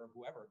Pollock or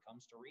whoever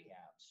comes to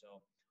rehab.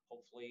 So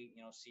hopefully,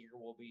 Seager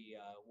will be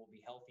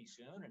healthy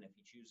soon. And if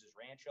he chooses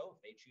Rancho, if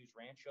they choose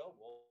Rancho,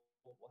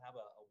 we'll have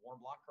a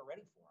warm locker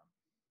ready for him.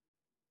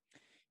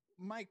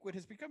 Mike, what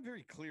has become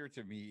very clear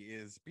to me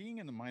is being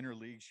in the minor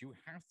leagues, you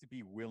have to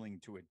be willing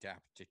to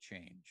adapt to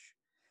change.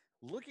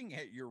 Looking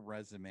at your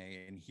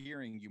resume and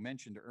hearing, you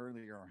mentioned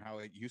earlier how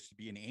it used to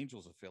be an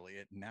Angels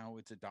affiliate, now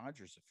it's a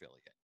Dodgers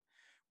affiliate.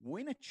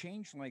 When a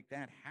change like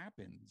that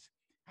happens,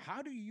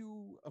 how do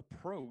you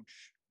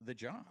approach the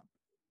job?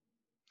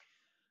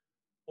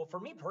 Well, for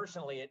me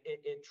personally,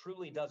 it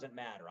truly doesn't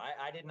matter.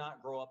 I did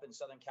not grow up in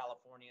Southern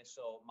California,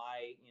 so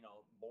my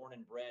born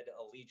and bred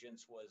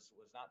allegiance was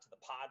not to the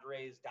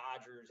Padres,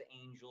 Dodgers,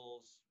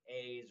 Angels,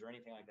 A's, or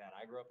anything like that.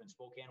 I grew up in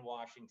Spokane,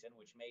 Washington,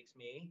 which makes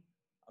me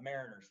a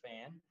Mariners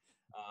fan.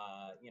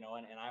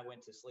 And I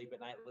went to sleep at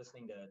night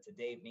listening to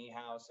Dave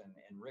Niehaus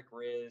and Rick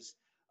Riz,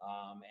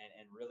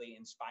 and really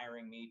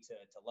inspiring me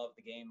to love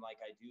the game like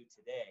I do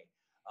today.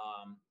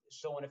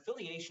 So an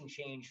affiliation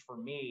change for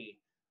me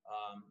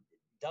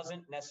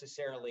doesn't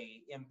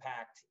necessarily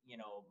impact,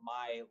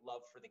 my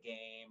love for the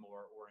game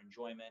or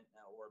enjoyment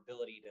or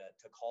ability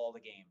to call the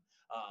game.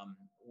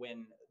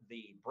 When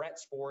the Brett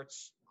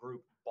Sports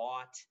Group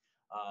bought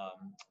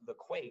the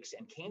Quakes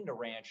and came to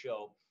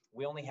Rancho,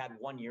 we only had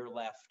 1 year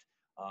left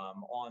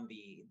on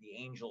the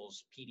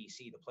Angels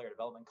PDC, the player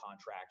development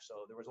contract.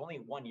 So there was only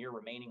 1 year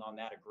remaining on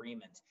that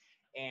agreement.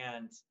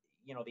 And,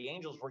 the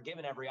Angels were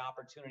given every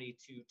opportunity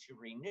to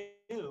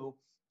renew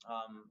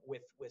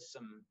with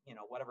some,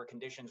 whatever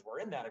conditions were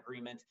in that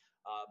agreement.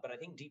 But I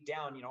think deep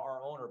down,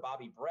 our owner,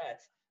 Bobby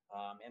Brett,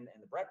 and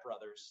the Brett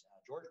brothers,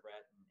 George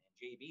Brett and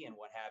JB and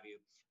what have you,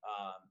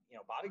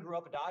 Bobby grew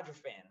up a Dodgers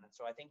fan. And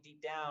so I think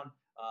deep down,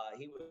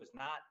 he was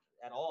not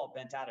at all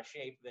bent out of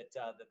shape that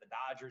the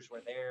Dodgers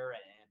were there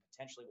and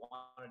potentially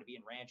wanted to be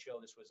in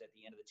Rancho. This was at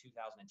the end of the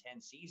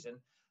 2010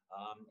 season.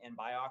 And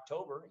by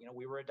October,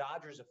 we were a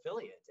Dodgers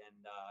affiliate.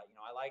 And,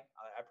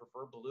 I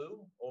prefer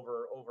blue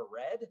over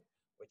red,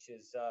 which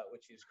is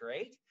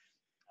great.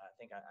 I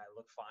think I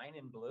look fine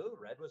in blue.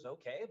 Red was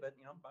okay, but,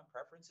 my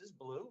preference is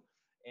blue.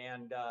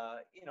 And,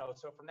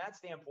 so from that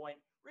standpoint,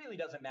 really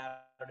doesn't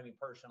matter to me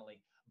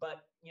personally.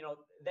 But,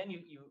 then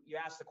you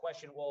ask the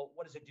question, well,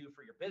 what does it do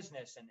for your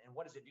business and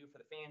what does it do for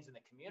the fans in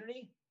the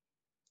community?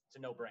 It's a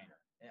no-brainer.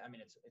 I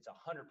mean, it's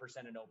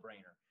 100% a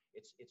no-brainer.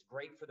 It's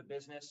great for the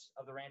business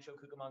of the Rancho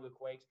Cucamonga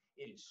Quakes.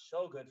 It is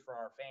so good for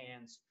our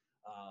fans.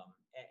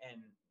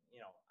 And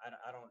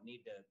I don't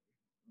need to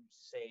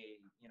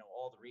say,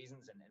 all the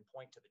reasons and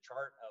point to the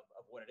chart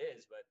of what it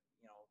is, but,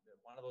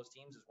 one of those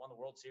teams has won the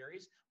World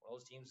Series. One of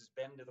those teams has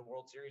been to the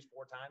World Series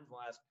 4 times in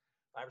the last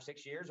 5 or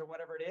 6 years or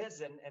whatever it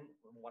is. And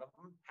one of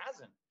them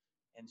hasn't.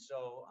 And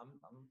so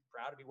I'm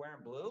proud to be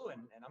wearing blue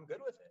and I'm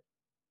good with it.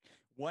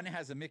 One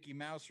has a Mickey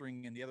Mouse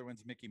ring and the other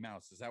one's Mickey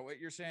Mouse. Is that what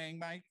you're saying,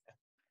 Mike?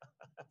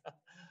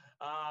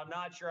 I'm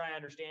not sure I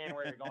understand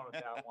where you're going with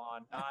that,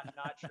 Juan.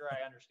 Not sure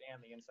I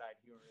understand the inside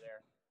humor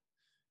there.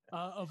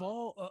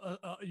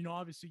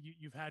 Obviously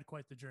you've had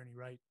quite the journey,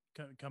 right?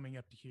 Coming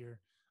up to here,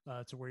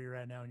 to where you're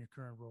at now in your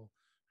current role.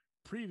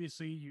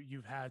 Previously,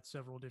 you've had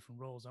several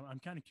different roles. I'm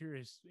kind of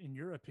curious, in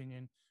your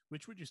opinion,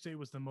 which would you say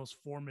was the most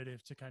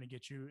formative to kind of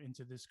get you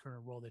into this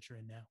current role that you're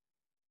in now?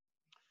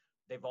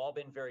 They've all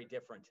been very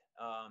different.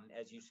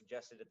 As you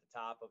suggested at the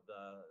top of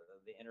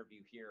the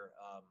interview here,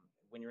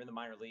 when you're in the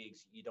minor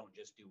leagues, you don't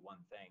just do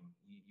one thing.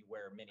 You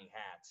wear many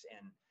hats,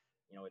 and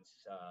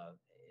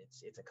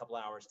it's a couple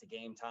hours to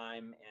game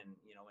time, and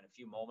in a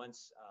few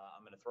moments,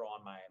 I'm going to throw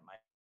on my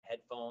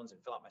headphones and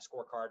fill out my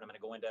scorecard. And I'm going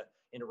to go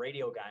into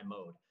radio guy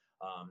mode.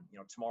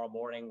 Tomorrow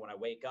morning when I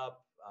wake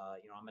up,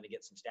 I'm going to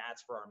get some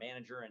stats for our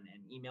manager and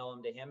email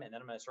them to him. And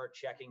then I'm going to start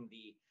checking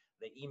the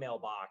email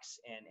box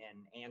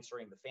and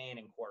answering the fan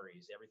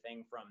inquiries,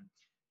 everything from,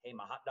 hey,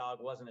 my hot dog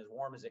wasn't as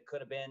warm as it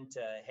could have been,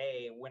 to,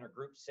 hey, winter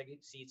group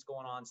seats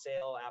going on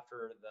sale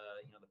after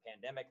the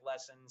pandemic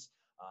lessons.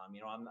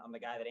 I'm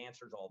the guy that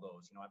answers all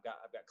those. I've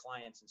got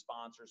clients and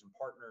sponsors and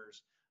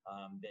partners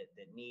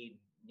that need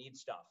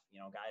stuff,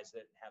 guys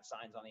that have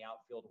signs on the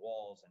outfield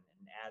walls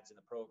and ads in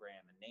the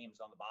program and names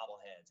on the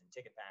bobbleheads and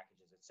ticket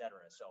packages, et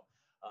cetera. So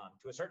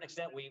to a certain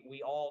extent,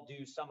 we all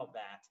do some of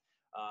that.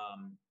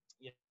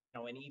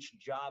 And each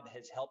job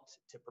has helped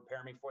to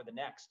prepare me for the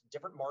next.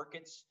 Different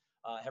markets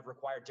have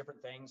required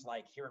different things.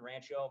 Like here in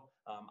Rancho,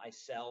 I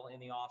sell in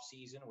the off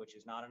season, which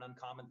is not an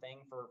uncommon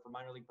thing for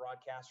minor league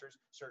broadcasters.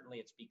 Certainly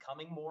it's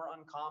becoming more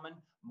uncommon.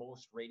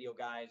 Most radio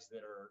guys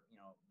that are,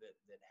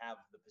 that have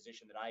the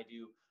position that I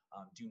do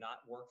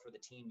not work for the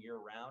team year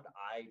round.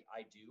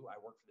 I do. I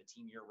work for the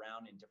team year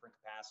round in different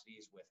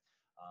capacities with,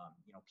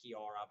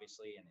 PR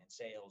obviously, and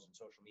sales and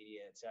social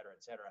media, et cetera,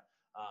 et cetera.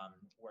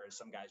 Whereas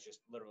some guys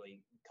just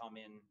literally come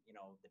in,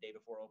 the day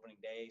before opening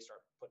day,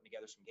 start putting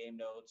together some game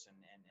notes and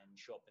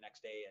show up the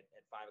next day at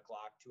 5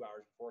 o'clock, 2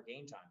 hours before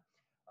game time.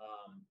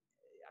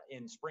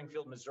 In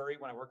Springfield, Missouri,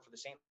 when I worked for the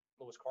St.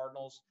 Louis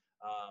Cardinals,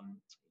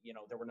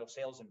 there were no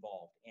sales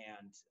involved.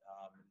 And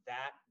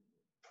that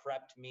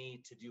prepped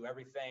me to do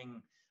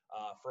everything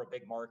for a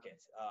big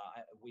market.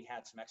 We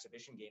had some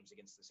exhibition games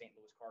against the St.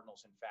 Louis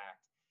Cardinals, in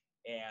fact.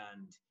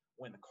 And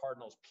when the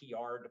Cardinals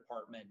PR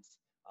department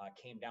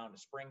came down to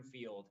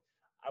Springfield,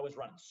 I was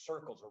running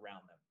circles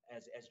around them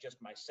as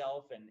just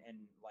myself and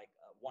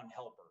one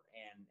helper.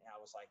 And I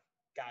was like,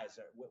 guys,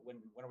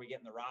 when are we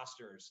getting the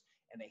rosters?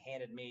 And they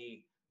handed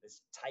me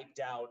this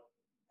typed out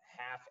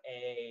half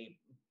a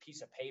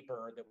piece of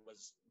paper that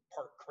was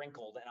part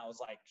crinkled. And I was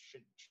like,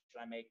 should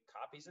I make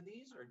copies of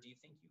these, or do you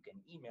think you can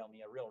email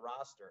me a real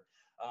roster?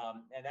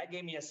 And that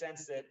gave me a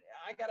sense that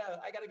I got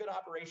a good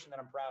operation that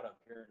I'm proud of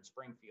here in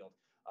Springfield.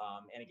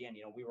 And again,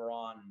 we were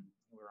on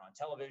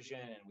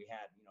television, and we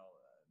had,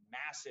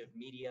 massive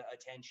media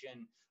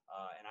attention.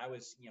 And I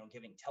was,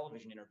 giving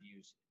television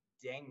interviews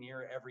dang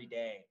near every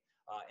day.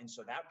 And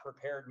so that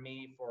prepared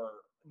me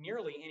for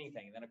nearly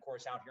anything. And then, of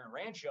course, out here in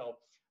Rancho,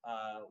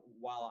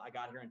 while I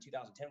got here in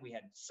 2010, we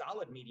had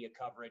solid media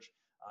coverage.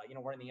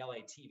 We're in the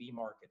LA TV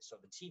market, so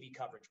the TV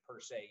coverage per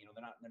se,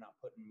 they're not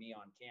putting me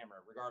on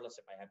camera, regardless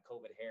if I have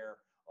COVID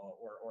hair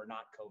or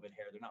not COVID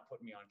hair. They're not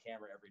putting me on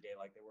camera every day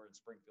like they were in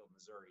Springfield,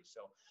 Missouri.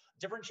 So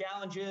different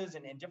challenges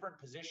and different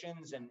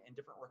positions and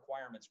different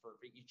requirements for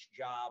each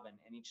job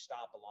and each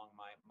stop along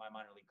my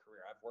minor league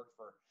career. I've worked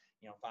for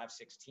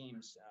 5-6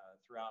 teams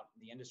throughout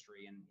the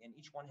industry, and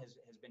each one has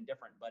been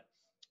different, but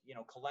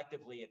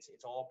collectively it's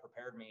all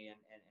prepared me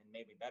and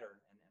made me better,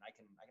 and I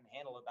can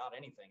handle about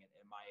anything at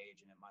my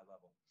age and at my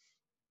level.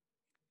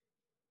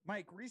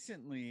 Mike,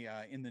 recently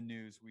in the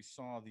news, we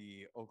saw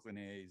the Oakland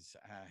A's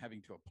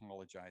having to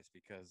apologize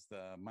because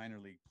the minor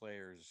league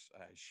players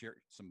shared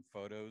some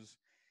photos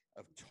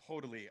of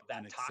totally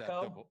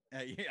unacceptable,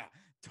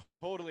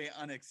 totally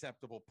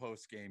unacceptable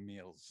post-game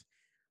meals.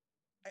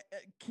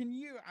 Can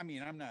you,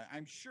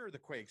 I'm sure the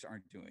Quakes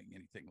aren't doing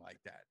anything like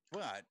that,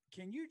 but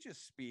can you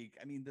just speak,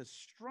 the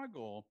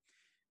struggle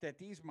that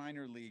these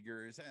minor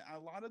leaguers, a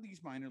lot of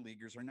these minor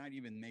leaguers are not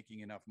even making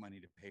enough money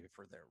to pay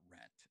for their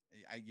rent.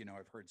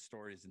 I've heard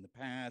stories in the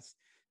past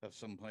of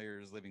some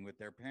players living with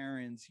their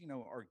parents,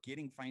 or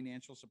getting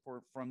financial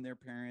support from their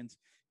parents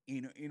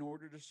in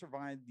order to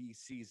survive these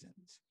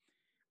seasons.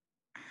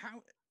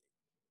 How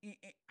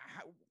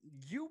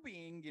you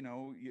being,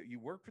 you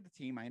work for the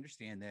team, I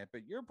understand that,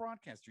 but you're a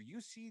broadcaster,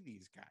 you see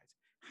these guys.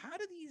 How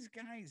do these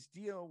guys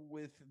deal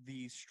with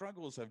the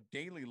struggles of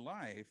daily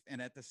life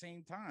and at the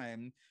same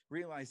time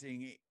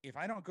realizing if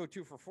I don't go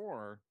 2 for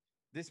 4,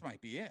 this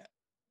might be it?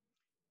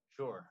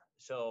 Sure.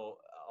 So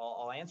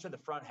I'll answer the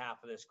front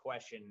half of this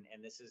question,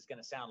 and this is going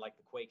to sound like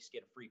the Quakes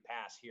get a free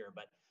pass here,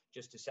 but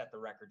just to set the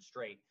record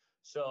straight.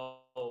 So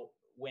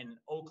when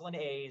Oakland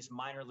A's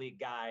minor league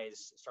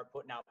guys start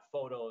putting out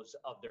photos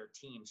of their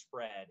team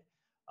spread,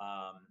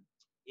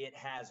 it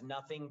has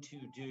nothing to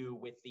do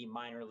with the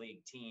minor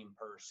league team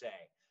per se.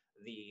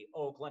 The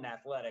Oakland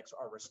Athletics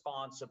are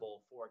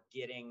responsible for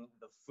getting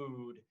the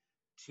food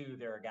to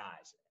their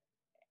guys.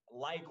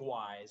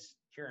 Likewise,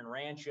 here in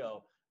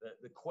Rancho,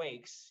 the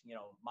Quakes,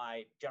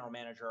 my general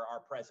manager,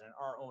 our president,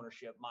 our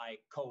ownership, my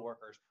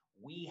coworkers,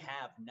 we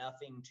have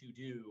nothing to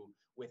do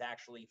with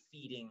actually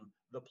feeding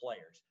the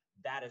players.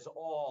 That is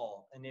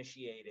all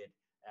initiated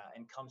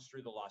and comes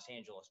through the Los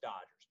Angeles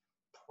Dodgers.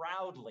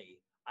 Proudly,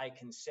 I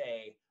can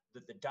say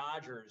that the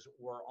Dodgers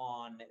were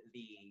on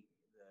the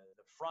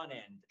front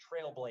end, the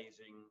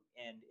trailblazing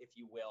end, if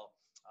you will,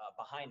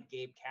 behind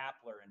Gabe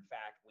Kapler. In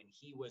fact, when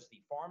he was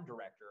the farm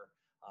director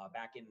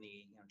back in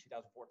the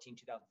 2014,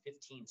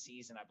 2015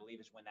 season, I believe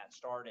is when that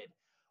started,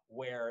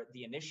 where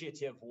the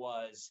initiative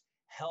was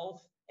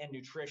health and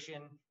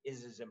nutrition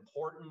is as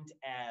important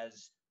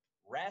as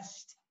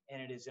rest,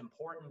 and it is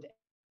important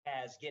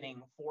as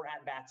getting 4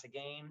 at-bats a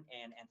game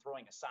and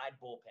throwing a side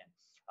bullpen.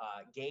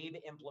 Gabe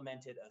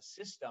implemented a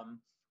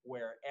system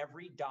where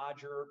every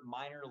Dodger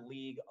minor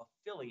league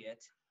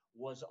affiliate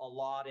was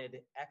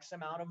allotted X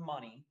amount of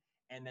money,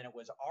 and then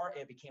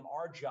it became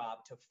our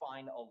job to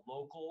find a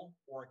local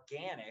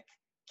organic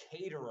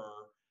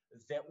caterer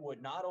that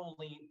would not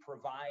only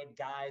provide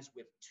guys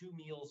with 2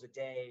 meals a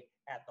day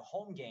at the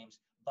home games,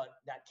 but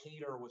that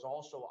caterer was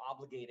also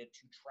obligated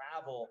to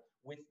travel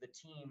with the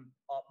team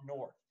up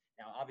north.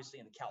 Now, obviously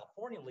in the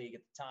California League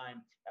at the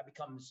time, that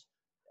becomes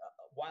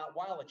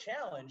while a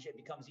challenge, it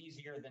becomes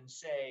easier than,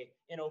 say,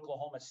 in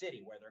Oklahoma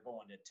City, where they're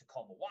going to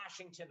Tacoma,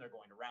 Washington, they're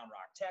going to Round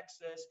Rock,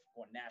 Texas,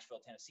 going to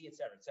Nashville, Tennessee, et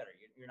cetera, et cetera.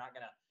 You're not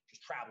going to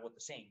just travel with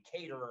the same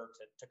caterer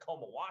to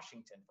Tacoma,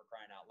 Washington, for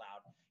crying out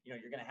loud.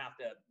 You're going to have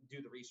to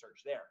do the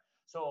research there.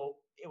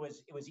 So it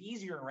was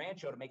easier in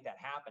Rancho to make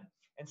that happen.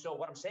 And so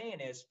what I'm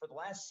saying is, for the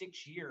last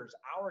 6 years,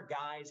 our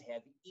guys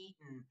have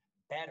eaten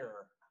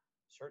better,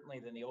 certainly,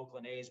 than the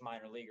Oakland A's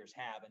minor leaguers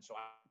have. And so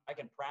I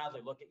can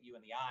proudly look at you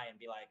in the eye and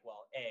be like,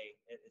 well,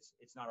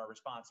 it's not our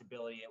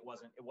responsibility. It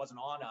wasn't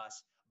on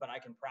us, but I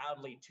can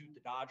proudly toot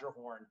the Dodger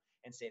horn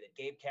and say that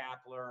Gabe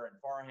Kapler and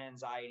Farhan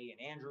Zaidi and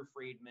Andrew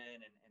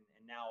Friedman and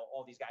now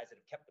all these guys that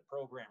have kept the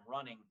program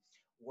running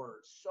were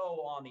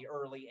so on the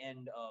early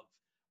end of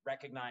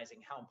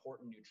recognizing how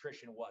important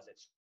nutrition was. It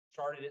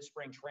started at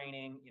spring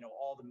training,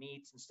 all the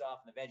meats and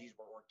stuff and the veggies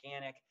were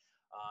organic.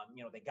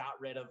 They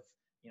got rid of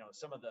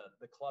some of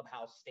the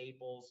clubhouse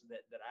staples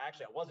that I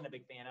wasn't a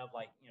big fan of.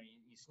 Like,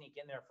 you sneak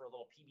in there for a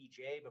little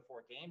PBJ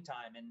before game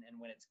time. And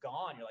when it's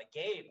gone, you're like,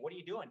 Gabe, what are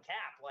you doing?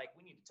 Cap, like,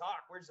 we need to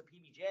talk. Where's the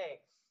PBJ?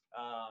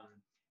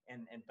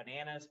 And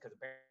bananas, because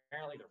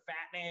apparently they're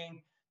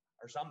fattening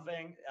or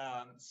something.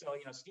 So,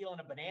 stealing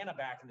a banana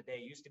back in the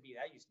day used to be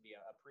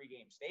a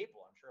pregame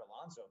staple. I'm sure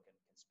Alonso can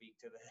speak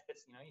to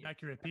this.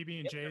 Accurate.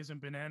 PB&Js and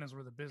bananas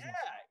were the business.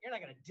 Yeah, you're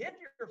not going to dip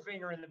your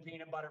finger in the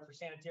peanut butter for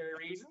sanitary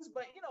reasons,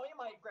 but you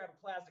might grab a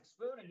plastic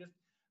spoon and just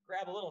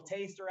grab a little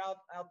taster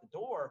out the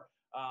door.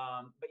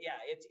 But yeah,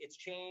 it's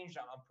changed.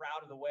 I'm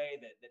proud of the way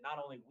that not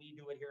only we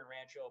do it here in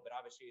Rancho, but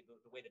obviously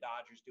the way the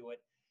Dodgers do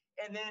it.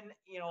 And then,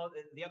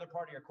 the other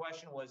part of your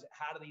question was,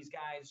 how do these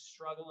guys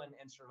struggle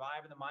and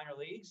survive in the minor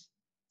leagues?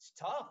 It's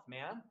tough,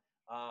 man.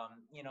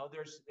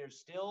 There's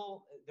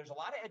a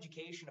lot of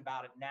education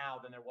about it now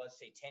than there was,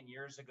 say, 10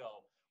 years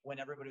ago,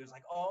 when everybody was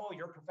like, oh,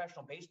 you're a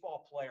professional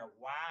baseball player.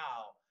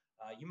 Wow.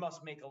 You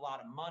must make a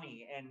lot of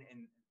money. And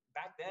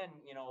back then,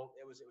 it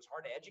was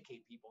hard to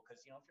educate people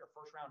because, if you're a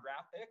first round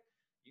draft pick,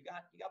 you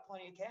got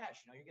plenty of cash.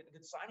 You're getting a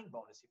good signing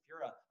bonus. If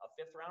you're a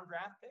 5th round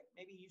draft pick,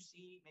 maybe you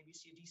see a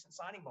decent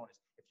signing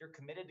bonus. If you're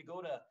committed to go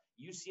to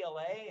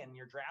UCLA and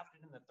you're drafted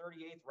in the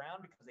 38th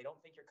round because they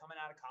don't think you're coming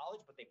out of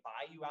college, but they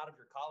buy you out of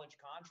your college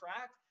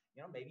contract,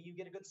 maybe you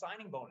get a good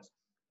signing bonus.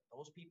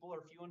 Those people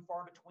are few and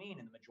far between,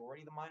 and the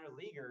majority of the minor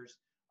leaguers,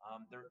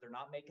 they're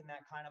not making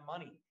that kind of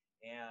money.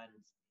 And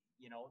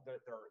they're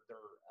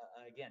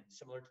again,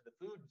 similar to the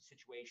food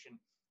situation.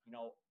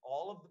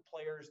 All of the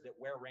players that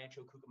wear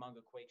Rancho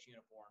Cucamonga Quakes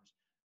uniforms,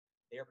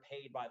 they're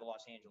paid by the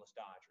Los Angeles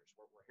Dodgers.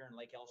 We're here in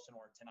Lake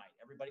Elsinore tonight.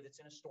 Everybody that's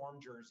in a Storm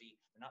jersey,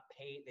 they're not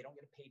paid. They don't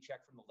get a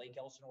paycheck from the Lake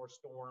Elsinore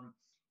Storm,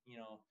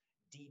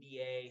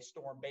 DBA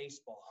Storm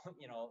baseball.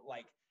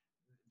 Like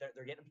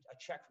they're getting a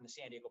check from the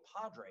San Diego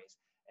Padres.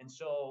 And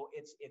so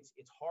it's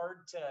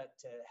hard to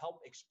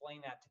help explain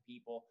that to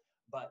people.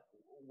 But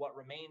what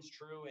remains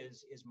true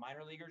is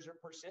minor leaguers are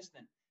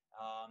persistent.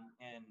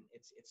 And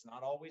it's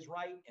not always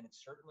right, and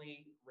it's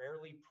certainly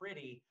rarely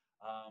pretty.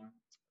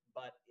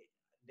 But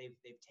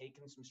they've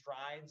taken some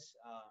strides,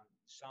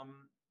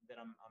 some that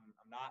I'm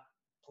not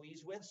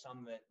pleased with,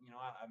 some that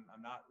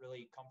I'm not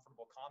really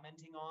comfortable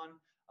commenting on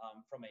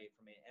from a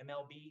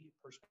MLB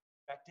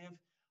perspective.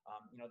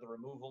 The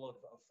removal of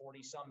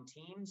 40 some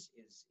teams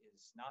is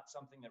not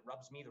something that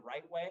rubs me the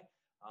right way.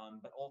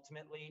 But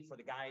ultimately, for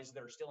the guys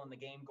that are still in the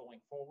game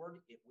going forward,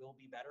 it will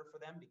be better for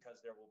them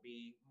because there will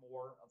be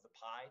more of the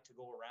pie to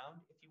go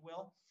around, if you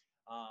will.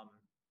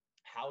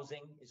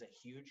 Housing is a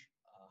huge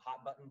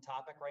hot button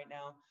topic right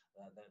now.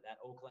 That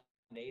Oakland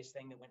A's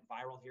thing that went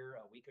viral here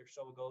a week or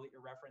so ago that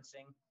you're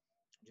referencing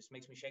just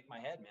makes me shake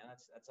my head, man.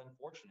 That's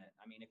unfortunate.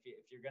 I mean, if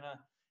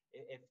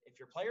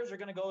your players are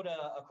gonna go to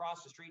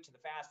across the street to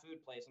the fast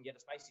food place and get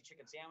a spicy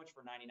chicken sandwich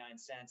for 99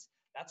 cents,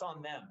 that's on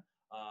them.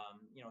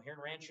 Here in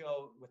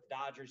Rancho with the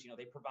Dodgers,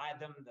 they provide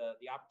them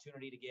the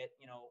opportunity to get,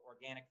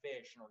 organic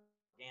fish and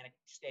organic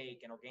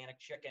steak and organic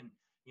chicken,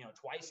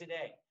 twice a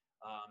day.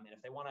 And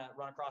if they want to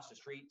run across the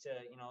street to,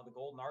 the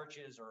Golden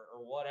Arches or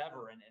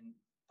whatever and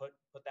put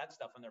that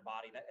stuff in their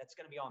body, that's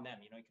going to be on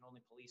them. You can only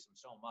police them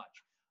so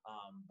much.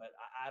 But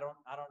I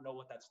don't know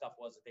what that stuff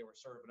was that they were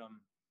serving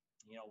them,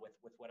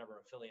 with whatever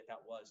affiliate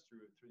that was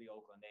through the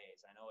Oakland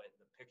A's. I know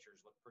the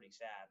pictures look pretty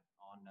sad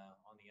on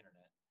the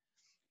internet.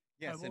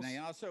 Yes, and I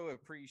also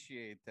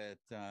appreciate that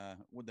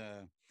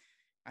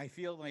I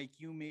feel like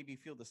you maybe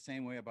feel the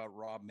same way about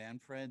Rob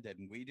Manfred that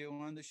we do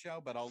on the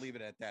show, but I'll leave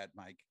it at that,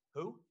 Mike.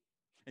 Who?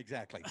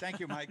 Exactly. Thank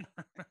you, Mike.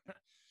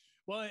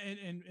 Well,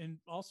 and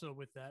also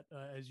with that,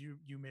 as you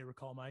may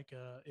recall, Mike,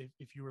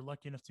 if you were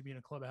lucky enough to be in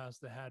a clubhouse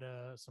that had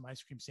some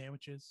ice cream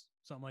sandwiches,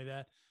 something like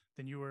that,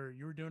 then you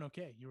were doing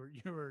okay. You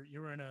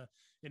were in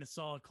a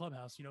solid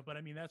clubhouse, But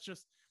I mean, that's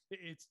just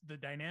it's the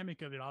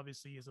dynamic of it.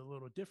 Obviously, is a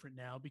little different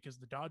now because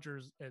the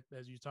Dodgers,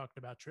 as you talked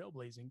about,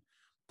 trailblazing,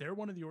 they're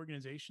one of the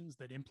organizations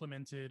that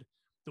implemented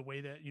the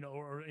way that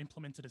or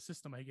implemented a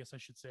system, I guess I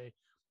should say,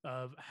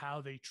 of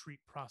how they treat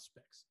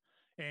prospects.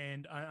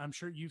 And I'm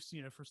sure you've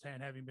seen it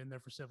firsthand, having been there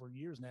for several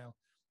years now,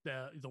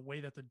 the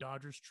way that the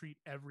Dodgers treat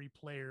every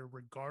player,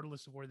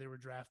 regardless of where they were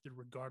drafted,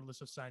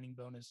 regardless of signing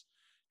bonus,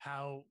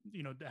 how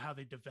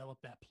they develop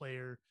that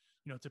player,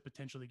 to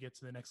potentially get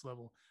to the next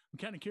level. I'm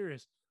kind of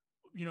curious,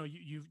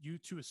 you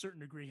to a certain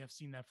degree have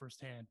seen that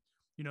firsthand.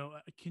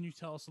 Can you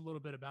tell us a little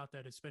bit about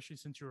that, especially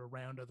since you're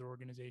around other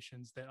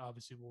organizations that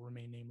obviously will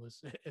remain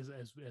nameless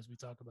as we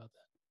talk about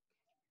that?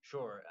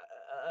 Sure.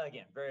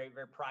 Again, very,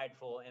 very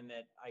prideful in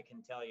that I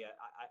can tell you,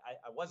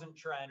 I wasn't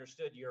sure I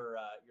understood your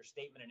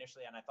statement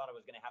initially, and I thought I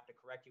was going to have to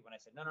correct you when I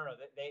said, no,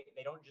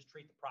 they don't just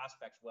treat the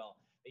prospects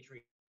well, they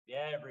treat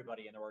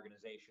everybody in their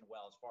organization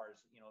well, as far as,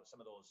 some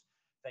of those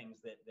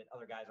things that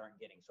other guys aren't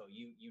getting. So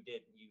you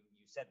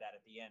said that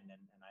at the end,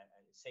 and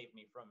it saved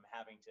me from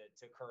having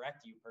to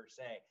correct you per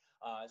se.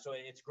 So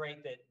it's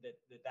great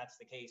that's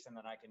the case, and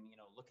then I can,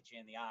 look at you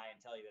in the eye and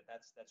tell you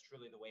that's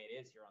truly the way it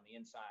is here on the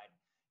inside,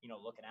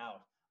 looking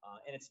out.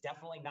 And it's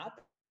definitely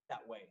not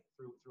that way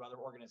through other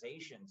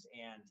organizations.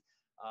 And,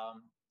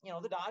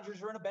 the Dodgers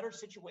are in a better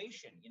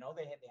situation.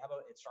 They have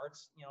it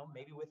starts,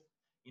 maybe with,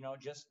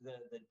 just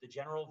the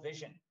general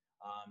vision.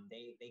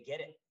 They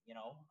get it,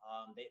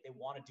 they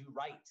want to do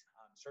right.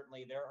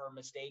 Certainly there are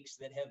mistakes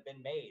that have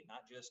been made,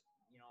 not just,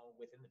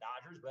 within the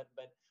Dodgers, but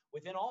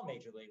within all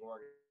major league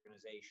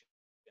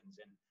organizations.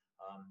 And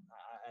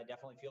I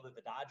definitely feel that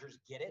the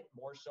Dodgers get it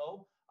more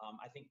so.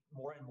 I think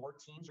more and more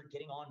teams are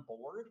getting on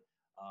board.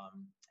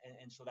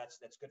 And so that's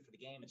good for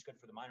the game. It's good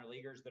for the minor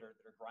leaguers that are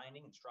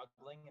grinding and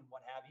struggling and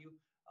what have you.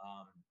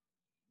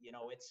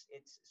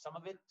 It's some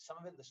of it,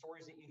 the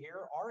stories that you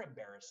hear are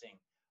embarrassing.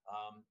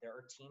 There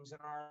are teams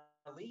in our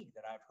league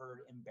that I've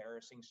heard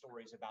embarrassing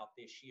stories about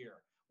this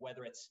year,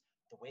 whether it's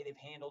the way they've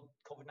handled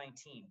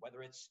COVID-19,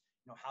 whether it's,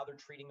 how they're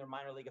treating their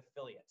minor league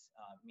affiliates,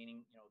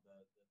 meaning, the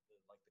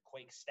like the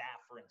Quakes staff,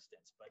 for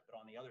instance, but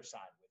on the other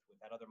side with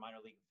that other minor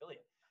league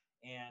affiliate.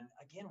 And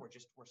again, we're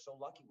so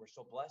lucky. We're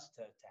so blessed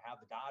to have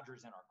the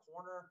Dodgers in our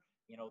corner.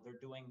 They're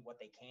doing what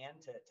they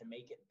can to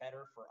make it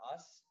better for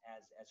us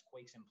as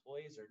Quakes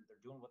employees.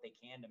 They're doing what they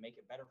can to make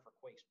it better for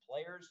Quakes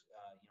players,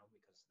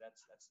 because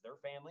that's their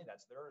family,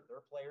 that's their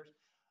players.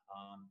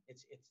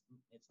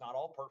 It's not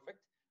all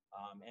perfect.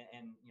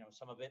 And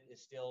some of it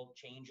is still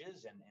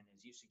changes. And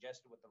as you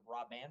suggested with the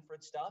Rob Manfred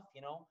stuff,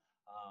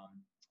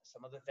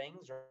 some of the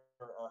things are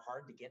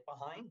hard to get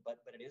behind,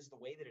 but it is the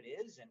way that it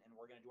is. And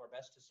we're going to do our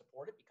best to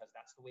support it because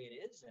that's the way it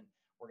is. And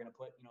we're going to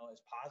put,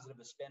 as positive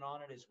a spin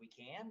on it as we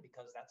can,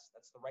 because that's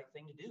the right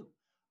thing to do.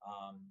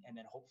 And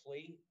then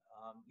hopefully,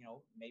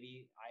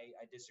 maybe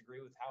I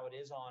disagree with how it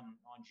is on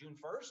June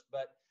 1st,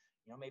 but,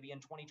 maybe in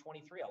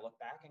 2023, I'll look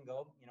back and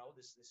go,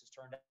 this has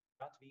turned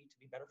out to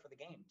be better for the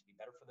game, to be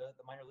better for the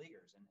minor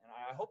leaguers. And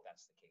I hope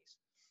that's the case.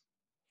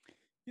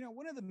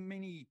 One of the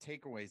many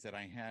takeaways that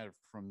I had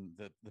from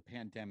the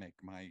pandemic,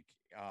 Mike,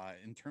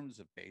 in terms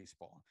of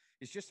baseball,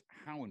 is just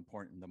how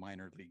important the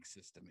minor league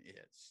system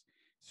is.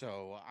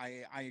 So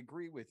I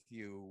agree with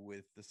you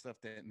with the stuff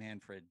that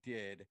Manfred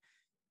did.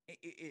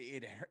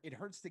 It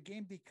hurts the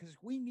game because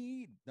we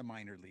need the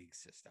minor league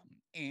system.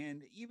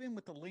 And even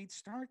with the late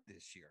start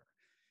this year,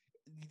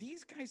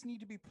 these guys need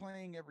to be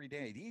playing every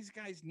day. These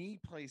guys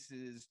need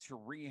places to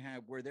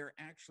rehab where they're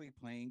actually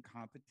playing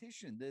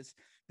competition. This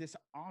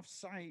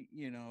offsite,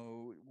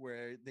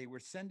 where they were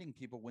sending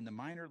people when the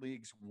minor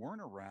leagues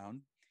weren't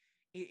around,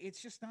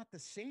 it's just not the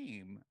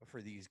same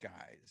for these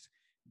guys.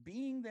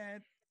 Being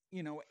that,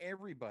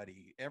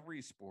 everybody,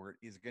 every sport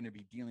is going to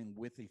be dealing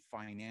with the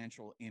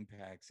financial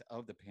impacts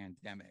of the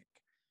pandemic.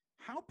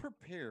 How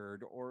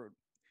prepared or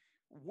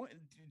what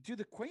do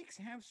the Quakes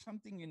have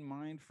something in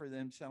mind for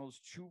themselves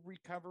to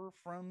recover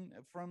from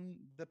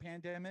the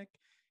pandemic?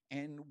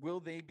 And will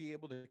they be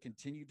able to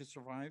continue to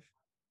survive?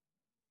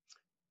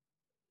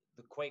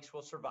 The Quakes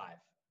will survive.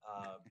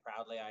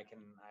 Proudly, I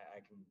can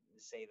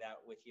say that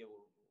with you,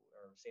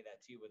 or say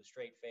that to you with a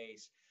straight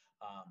face.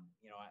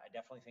 I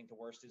definitely think the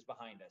worst is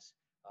behind us.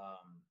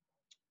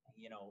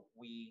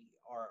 We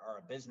are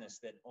a business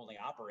that only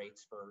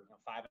operates for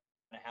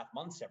 5.5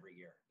 months every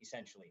year,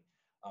 essentially.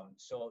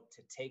 So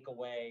to take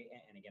away,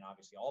 and again,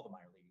 obviously all the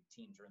minor league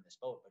teams are in this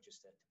boat, but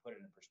just to put it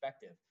in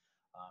perspective,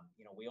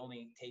 we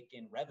only take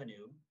in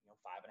revenue,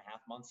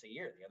 5.5 months a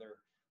year. The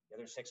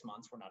other 6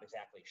 months, we're not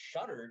exactly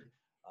shuttered,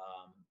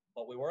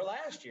 but we were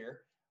last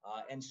year.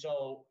 And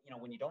so,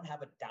 when you don't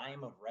have a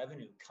dime of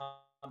revenue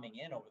coming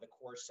in over the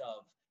course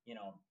of,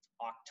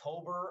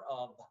 October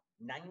of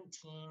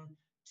 19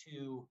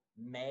 to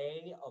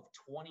May of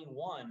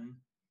 21,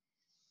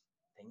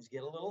 things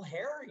get a little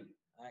hairy.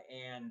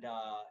 And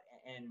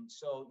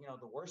so,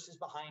 the worst is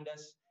behind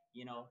us.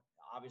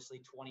 Obviously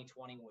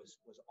 2020 was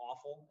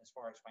awful as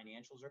far as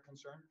financials are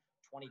concerned.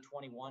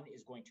 2021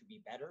 is going to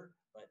be better,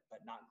 but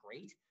not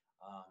great.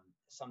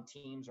 Some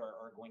teams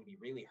are going to be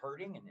really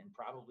hurting and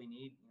probably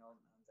need,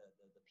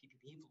 the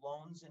PPP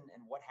loans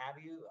and what have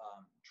you,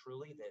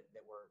 truly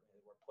that were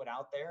put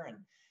out there. And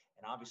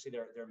obviously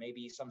there may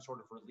be some sort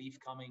of relief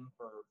coming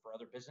for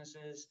other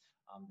businesses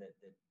that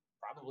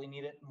probably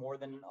need it more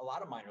than a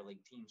lot of minor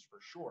league teams for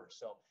sure.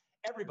 So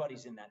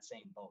everybody's in that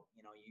same boat.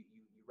 You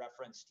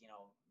referenced,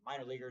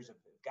 minor leaguers have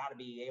got to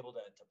be able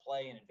to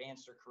play and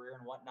advance their career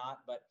and whatnot.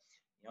 But,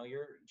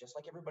 you're just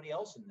like everybody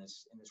else in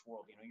this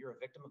world. You're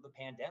a victim of the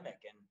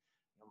pandemic, and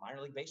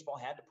minor league baseball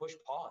had to push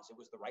pause. It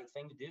was the right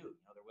thing to do.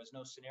 There was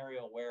no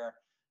scenario where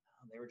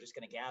they were just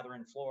going to gather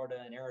in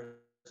Florida and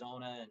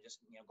Arizona and just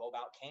go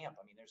about camp.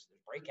 I mean, there's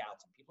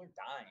breakouts and people are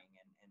dying,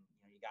 and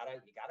you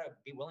gotta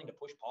be willing to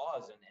push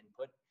pause and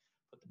put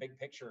the big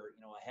picture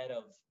ahead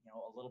of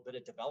a little bit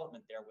of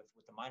development there with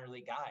the minor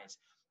league guys.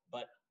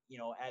 But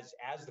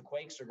as the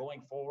Quakes are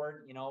going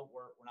forward,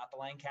 we're not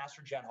the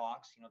Lancaster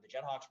Jethawks. The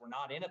Jethawks were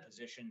not in a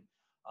position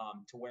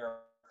to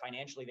where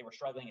financially they were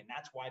struggling, and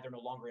that's why they're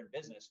no longer in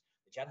business.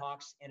 The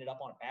Jethawks ended up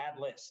on a bad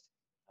list.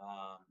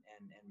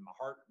 And my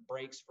heart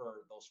breaks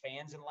for those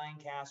fans in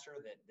Lancaster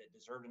that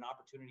deserved an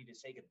opportunity to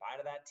say goodbye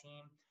to that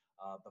team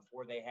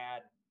before they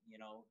had,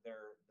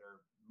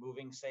 their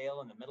moving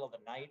sale in the middle of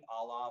the night,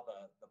 a la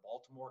the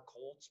Baltimore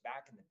Colts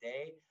back in the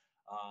day.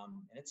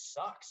 And it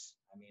sucks.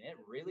 I mean, it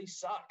really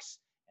sucks.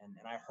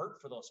 And I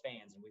hurt for those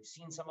fans. And we've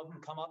seen some of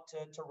them come up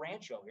to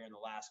Rancho here in the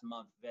last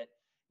month that,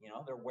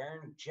 they're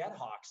wearing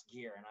Jethawks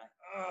gear. And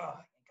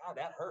God,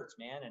 that hurts,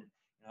 man. And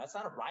that's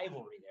not a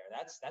rivalry there.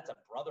 That's a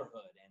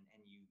brotherhood. And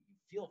you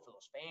feel for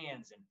those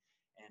fans and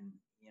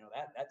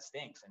that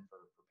stinks. And for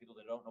people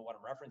that don't know what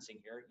I'm referencing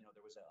here,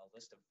 there was a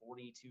list of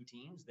 42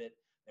 teams that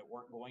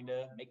weren't going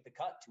to make the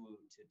cut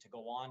to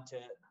go on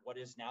to what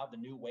is now the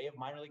new way of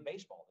minor league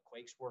baseball. The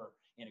Quakes were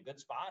in a good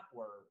spot.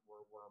 We're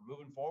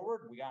moving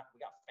forward. We got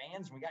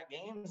fans and we got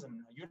games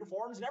and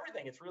uniforms and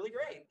everything. It's really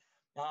great.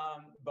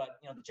 But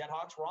the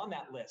Jethawks were on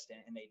that list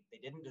and they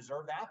didn't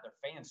deserve that. Their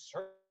fans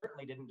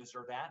certainly didn't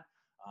deserve that.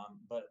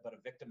 But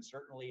a victim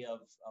certainly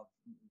of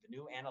the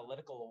new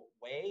analytical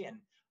way. And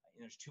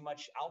there's too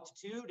much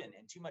altitude and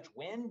too much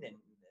wind, and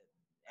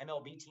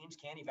MLB teams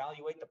can't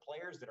evaluate the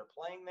players that are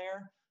playing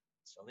there.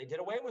 So they did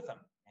away with them.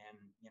 And,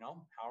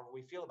 however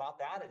we feel about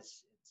that,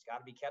 it's got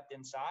to be kept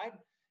inside.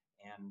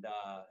 And,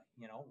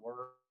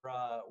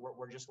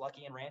 we're just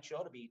lucky in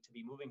Rancho to be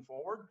moving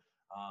forward.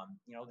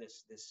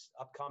 This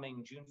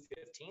upcoming June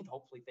 15th,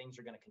 hopefully things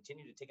are going to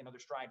continue to take another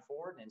stride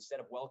forward. And instead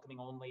of welcoming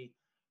only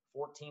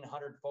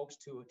 1,400 folks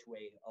to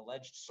a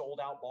alleged sold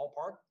out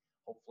ballpark,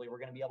 hopefully we're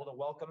going to be able to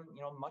welcome,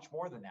 much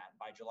more than that.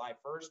 By July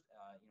 1st,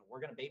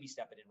 we're going to baby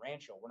step it in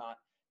Rancho. We're not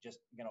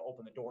just going to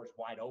open the doors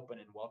wide open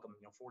and welcome,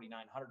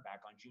 4,900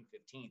 back on June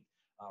 15th.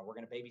 We're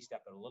going to baby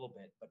step it a little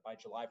bit, but by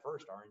July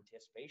 1st, our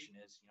anticipation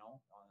is,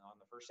 on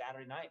the first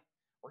Saturday night,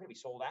 we're going to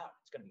be sold out.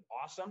 It's going to be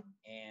awesome.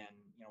 And,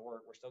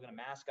 we're still going to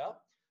mask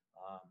up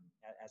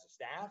as a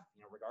staff,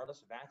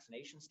 regardless of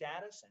vaccination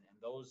status, and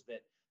those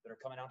that are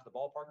coming out to the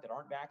ballpark that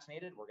aren't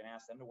vaccinated, we're going to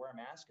ask them to wear a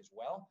mask as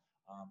well.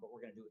 But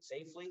we're going to do it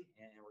safely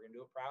and we're going to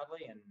do it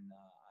proudly. And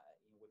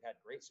we've had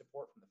great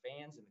support from the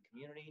fans and the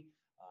community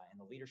and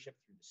the leadership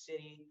through the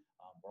city.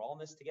 We're all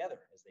in this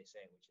together, as they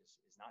say, which is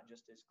not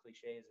just as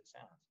cliche as it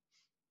sounds.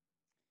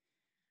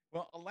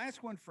 Well, a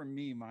last one from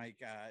me,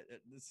 Mike.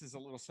 This is a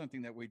little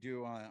something that we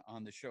do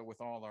on the show with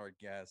all our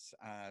guests.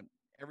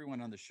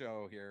 Everyone on the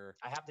show here.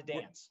 I have to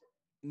dance.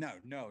 No,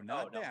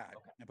 not that.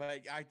 Okay.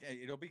 But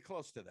it'll be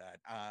close to that.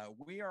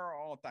 We are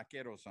all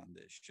taqueros on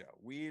this show.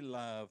 We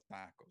love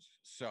tacos.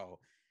 So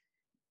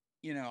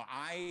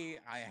I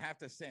have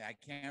to say, I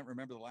can't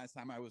remember the last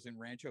time I was in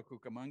Rancho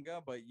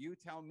Cucamonga, but you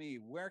tell me,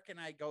 where can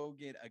I go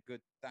get a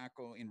good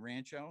taco in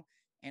Rancho?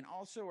 And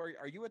also,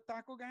 are you a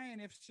taco guy?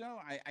 And if so,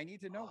 I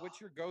need to know, what's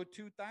your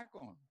go-to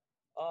taco?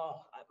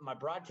 My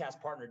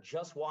broadcast partner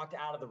just walked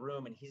out of the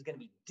room, and he's going to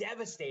be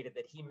devastated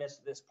that he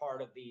missed this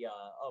part of the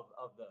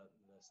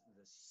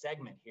the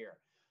segment here.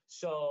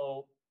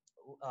 So,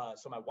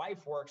 so my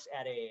wife works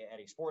at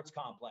a sports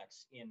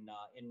complex in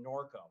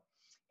Norco,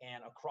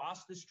 and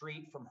across the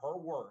street from her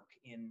work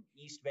in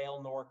East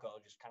Vale,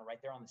 Norco, just kind of right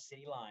there on the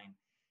city line,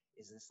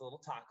 is this little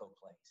taco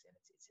place, and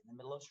it's in the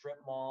middle of strip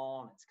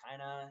mall, and it's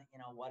kind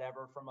of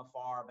whatever from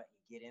afar, but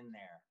you get in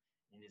there.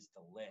 It is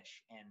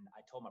delish. And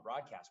I told my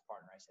broadcast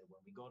partner, I said, when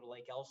we go to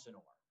Lake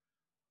Elsinore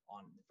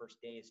on the first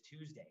day is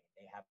Tuesday,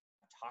 they have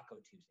Taco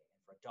Tuesday.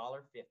 And for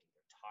 $1.50, their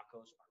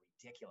tacos are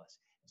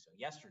ridiculous. And so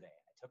yesterday,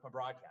 I took my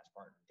broadcast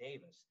partner,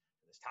 Davis,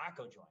 to this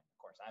taco joint. Of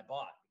course, I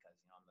bought because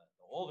I'm the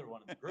older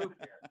one in the group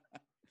here.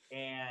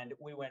 And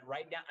we went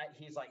right down.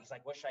 He's like,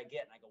 what should I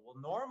get? And I go, well,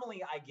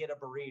 normally I get a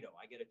burrito.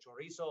 I get a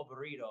chorizo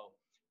burrito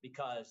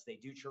because they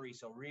do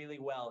chorizo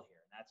really well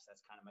here. That's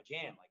kind of my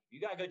jam. Like, if you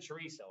got good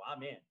chorizo,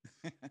 I'm in.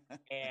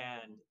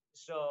 And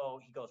so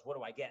he goes, what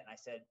do I get? And I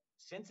said,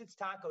 since it's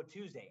Taco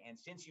Tuesday and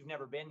since you've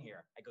never been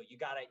here, I go, you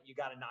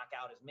gotta knock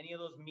out as many of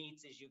those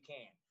meats as you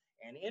can.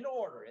 And in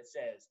order, it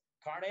says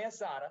carne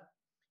asada,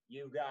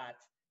 you've got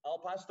al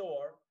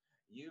pastor,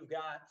 you've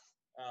got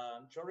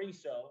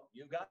chorizo,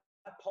 you've got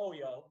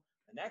pollo.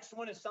 The next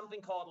one is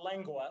something called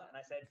lengua. And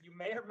I said, you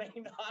may or may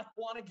not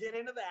want to get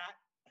into that.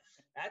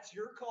 That's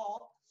your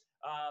call.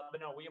 But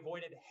no, we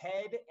avoided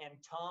head and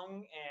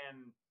tongue,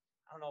 and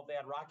I don't know if they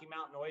had Rocky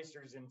Mountain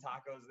oysters in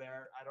tacos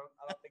there. I don't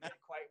think it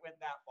quite went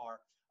that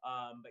far.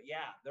 But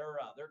yeah, their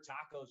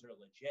tacos are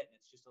legit. And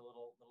it's just a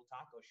little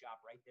taco shop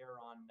right there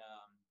on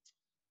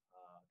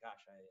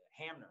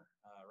Hamner,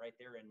 right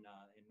there in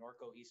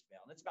Norco,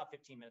 Eastvale, and it's about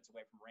 15 minutes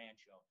away from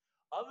Rancho.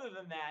 Other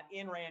than that,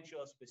 in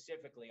Rancho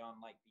specifically, on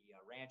like the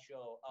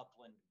Rancho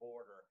upland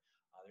border,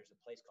 there's a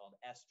place called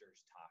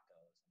Esther's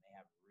Tacos, and they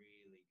have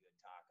really good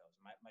tacos.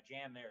 My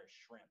jam there is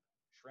shrimp.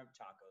 Shrimp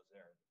tacos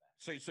there are the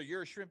best. So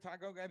you're a shrimp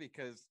taco guy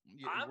because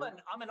I'm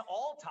an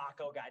all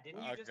taco guy.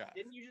 Didn't you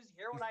just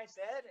hear what I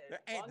said?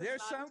 Hey,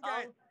 there's some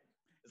guy.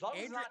 As long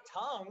as it's not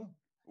tongue.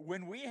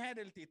 When we had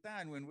El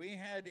Titan, when we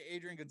had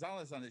Adrian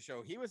Gonzalez on the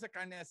show, he was a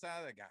carne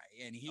asada guy,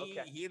 and he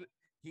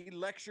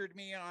lectured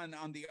me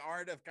on the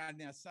art of carne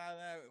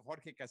asada.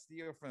 Jorge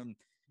Castillo from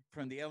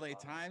the LA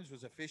Times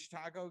was a fish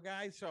taco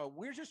guy. So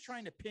we're just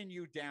trying to pin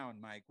you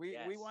down, Mike. We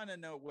want to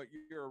know what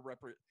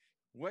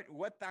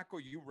what taco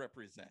you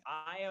represent.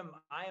 I am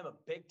a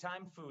big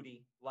time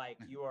foodie. Like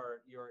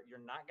you're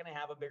not going to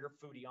have a bigger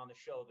foodie on the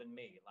show than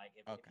me. Like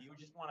if you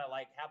just want to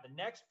like have the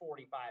next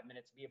 45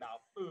 minutes be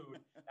about food,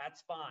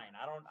 that's fine.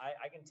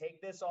 I can take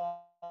this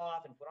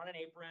off and put on an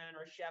apron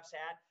or a chef's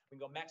hat. We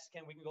can go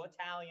Mexican, we can go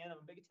Italian. I'm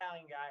a big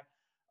Italian guy.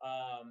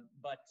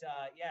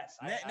 Yes.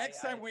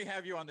 Next time we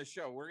have you on the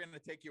show, we're going to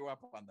take you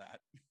up on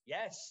that.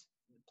 Yes,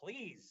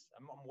 please.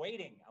 I'm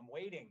waiting. I'm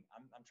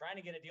trying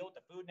to get a deal with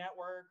the Food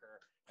Network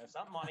or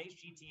something on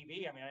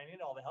HGTV. I mean, I need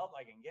all the help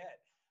I can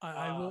get.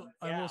 I will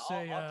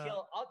say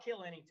I'll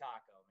kill any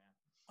taco,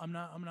 man. I'm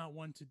not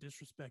one to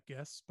disrespect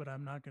guests, but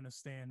I'm not going to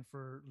stand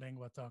for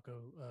lengua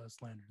taco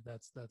slander.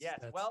 That's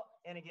well,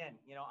 and again,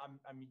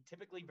 I'm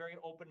typically very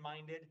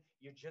open-minded.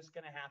 You're just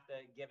going to have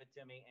to give it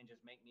to me and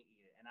just make me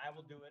eat it, and I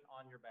will do it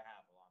on your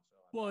behalf,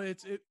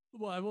 Alonso.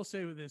 Well, I will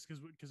say with this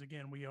because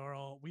again, we are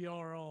all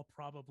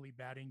probably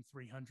batting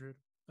 300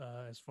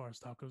 as far as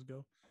tacos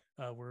go.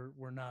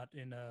 We're not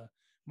in a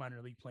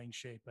minor league playing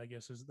shape, I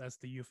guess that's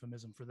the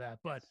euphemism for that.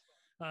 But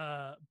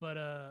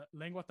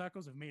lengua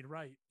tacos, have made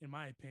right, in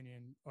my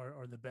opinion,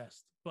 are the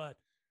best. But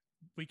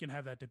we can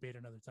have that debate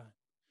another time.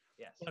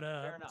 Yes, but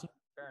fair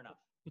enough.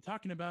 We're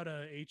talking about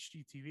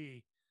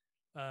HGTV.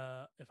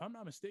 If I'm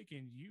not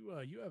mistaken,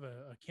 you have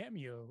a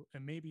cameo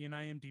and maybe an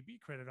IMDb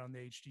credit on the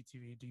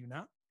HGTV. Do you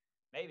not?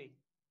 Maybe.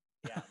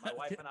 Yeah, my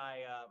wife and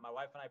I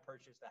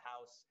purchased a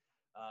house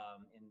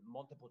in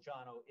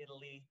Montepulciano,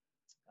 Italy,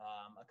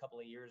 a couple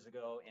of years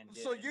ago. And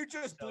so you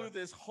just blew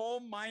this whole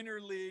minor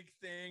league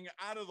thing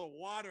out of the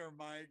water,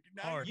 Mike.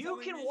 Now you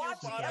can watch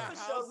the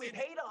episode. We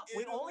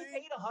only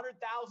paid $100,000 up.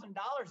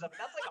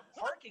 That's like a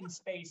parking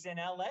space in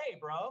LA,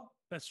 bro.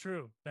 That's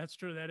true. That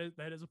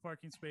is a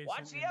parking space.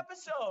 Watch the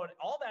episode.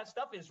 All that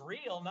stuff is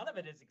real. None of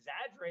it is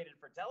exaggerated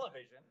for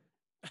television.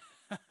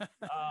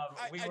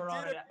 We were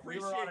on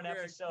an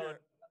episode.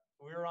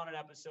 We were on an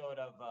episode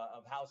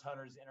of House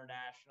Hunters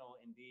International,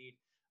 indeed.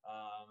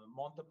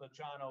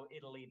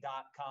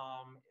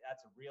 Montepulcianoitaly.com.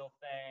 That's a real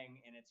thing,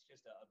 and it's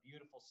just a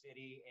beautiful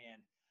city.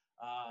 And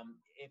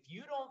if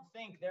you don't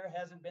think there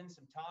hasn't been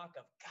some talk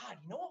of, God,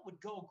 you know what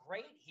would go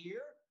great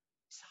here?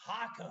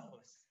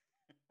 Tacos.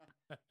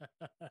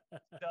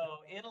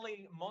 So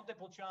Italy,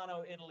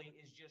 Montepulciano, Italy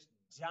is just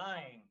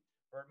dying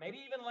for maybe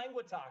even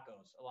lengua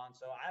tacos,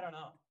 Alonso. I don't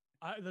know.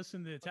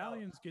 Listen, the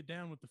Italians get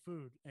down with the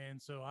food,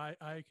 and so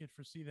I could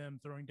foresee them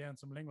throwing down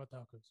some lengua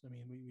tacos. I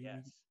mean, we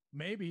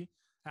maybe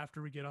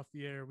after we get off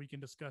the air, we can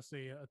discuss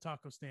a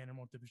taco stand in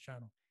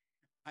Montepulciano.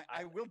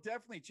 I will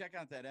definitely check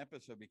out that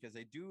episode because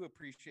I do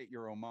appreciate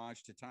your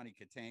homage to Tawny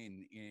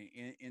Katane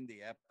in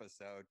the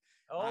episode.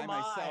 Oh,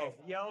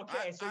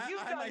 okay. So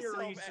you've done your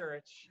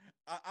research.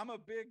 I'm a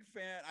big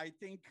fan. I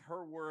think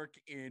her work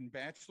in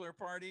Bachelor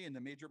Party and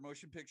the major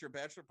motion picture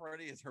Bachelor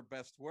Party is her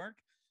best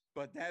work.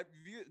 But that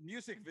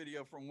music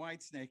video from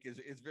Whitesnake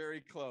is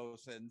very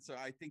close. And so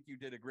I think you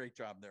did a great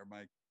job there,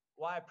 Mike.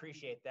 Well, I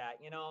appreciate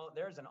that.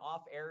 There's an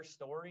off-air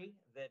story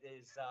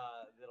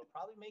that'll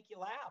probably make you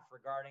laugh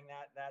regarding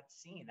that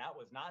scene. That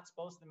was not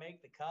supposed to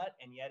make the cut,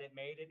 and yet it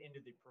made it into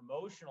the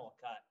promotional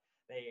cut.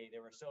 They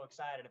were so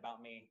excited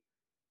about me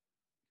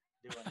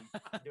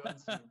doing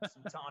some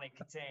Tawny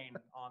Katane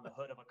on the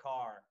hood of a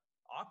car.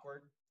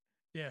 Awkward.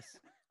 Yes.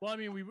 Well, I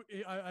mean,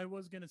 I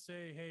was gonna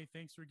say, hey,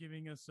 thanks for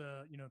giving us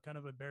kind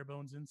of a bare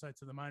bones insight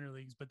to the minor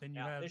leagues, but then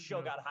this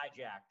show got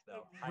hijacked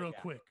though. Real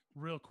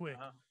quick.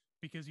 Uh-huh.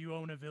 Because you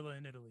own a villa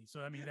in Italy.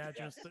 So, I mean, that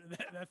just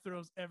that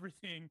throws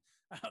everything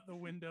out the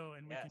window,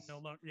 and we can no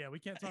longer, we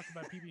can't talk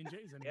about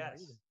PB&Js anymore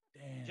either.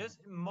 Damn.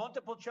 Just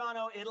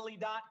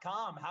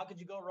Montepulcianoitaly.com. How could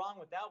you go wrong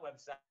with that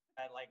website?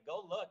 Like,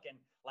 go look, and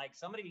like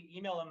somebody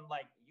email them,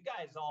 like, you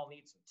guys all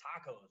need some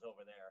tacos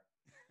over there.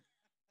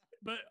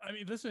 But I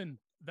mean, listen,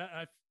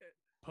 that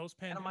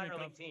post-pandemic, and a minor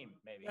league team,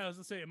 maybe. I was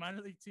gonna say a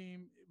minor league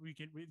team.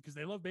 Because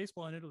they love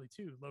baseball in Italy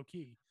too, low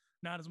key,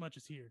 not as much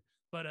as here.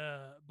 But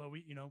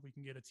we we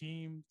can get a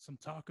team, some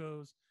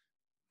tacos,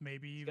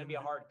 maybe even. It's gonna be a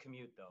hard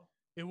commute though.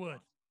 It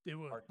would.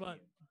 Hard but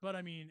commute. But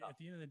I mean, at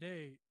the end of the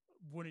day,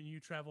 wouldn't you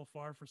travel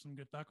far for some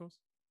good tacos?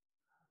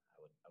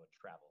 I would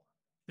travel.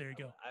 There you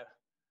go.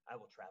 I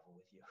will travel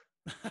with you.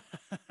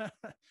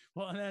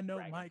 Well, on that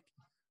note,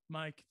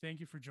 Mike, thank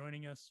you for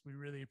joining us. We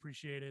really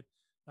appreciate it.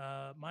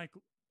 Mike,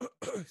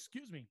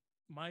 excuse me,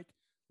 Mike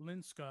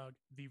Lindskog,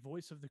 the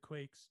voice of the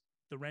Quakes,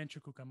 the Rancho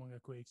Cucamonga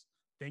Quakes.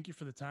 Thank you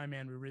for the time,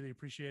 man. We really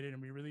appreciate it,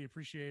 and we really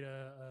appreciate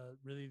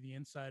really the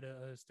insight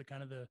as to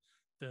kind of the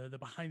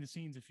behind the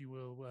scenes, if you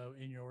will,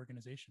 in your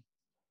organization.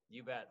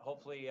 You bet.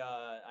 Hopefully,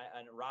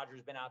 and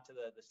Roger's been out to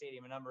the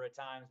stadium a number of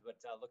times,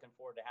 but looking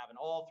forward to having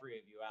all three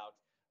of you out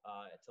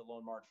to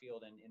Lone Mark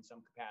Field in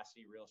some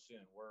capacity real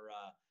soon. We're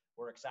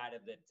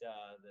excited that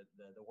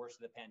the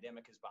worst of the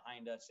pandemic is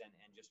behind us, and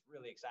just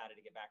really excited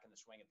to get back in the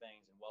swing of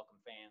things and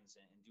welcome fans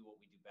and do what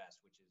we do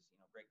best, which is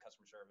great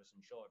customer service and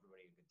show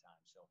everybody a good time.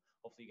 So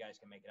hopefully you guys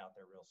can make it out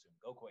there real soon.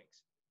 Go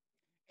Quakes.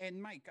 And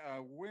Mike,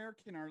 where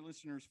can our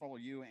listeners follow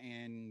you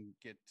and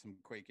get some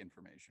Quake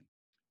information?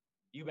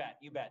 You bet.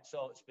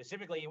 So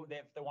specifically,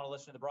 if they want to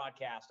listen to the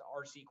broadcast,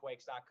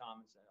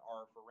 rcquakes.com. It's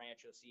R for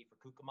Rancho, C for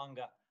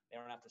Cucamonga. They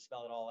don't have to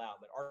spell it all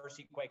out, but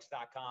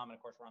rcquakes.com. And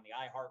of course, we're on the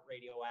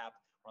iHeartRadio app.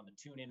 We're on the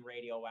TuneIn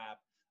Radio app.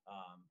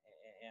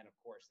 And of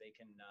course, they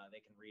can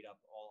read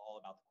up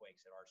all about the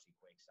Quakes at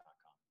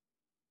rcquakes.com.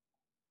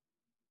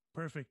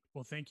 Perfect.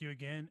 Well, thank you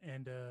again,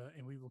 and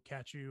we will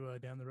catch you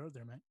down the road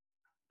there, man.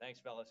 Thanks,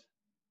 fellas.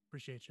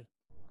 Appreciate you.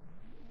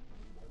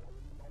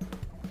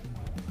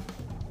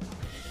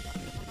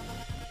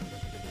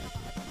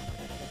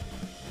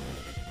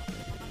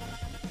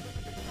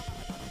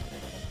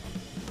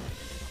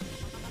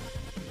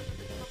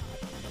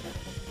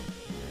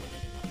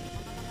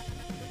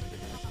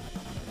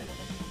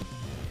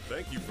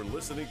 Thank you for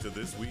listening to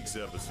this week's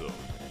episode.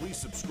 Please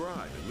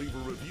subscribe and leave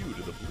a review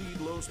to the Bleed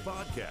Lows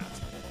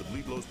Podcast. The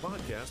Bleed Lows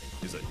Podcast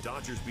is a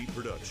Dodgers Beat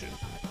production.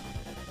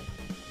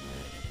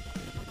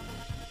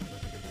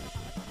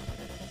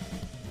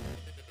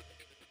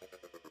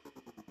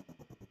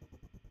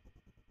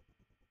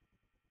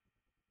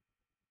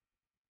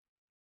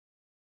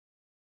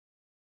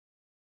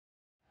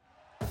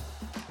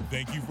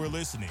 Thank you for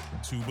listening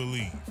to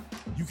Believe.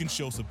 You can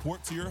show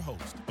support to your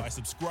host by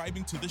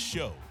subscribing to the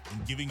show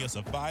and giving us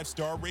a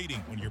 5-star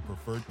rating on your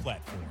preferred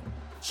platform.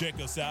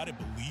 Check us out at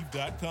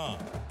Believe.com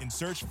and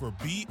search for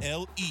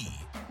BLEAV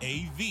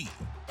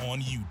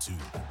on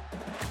YouTube.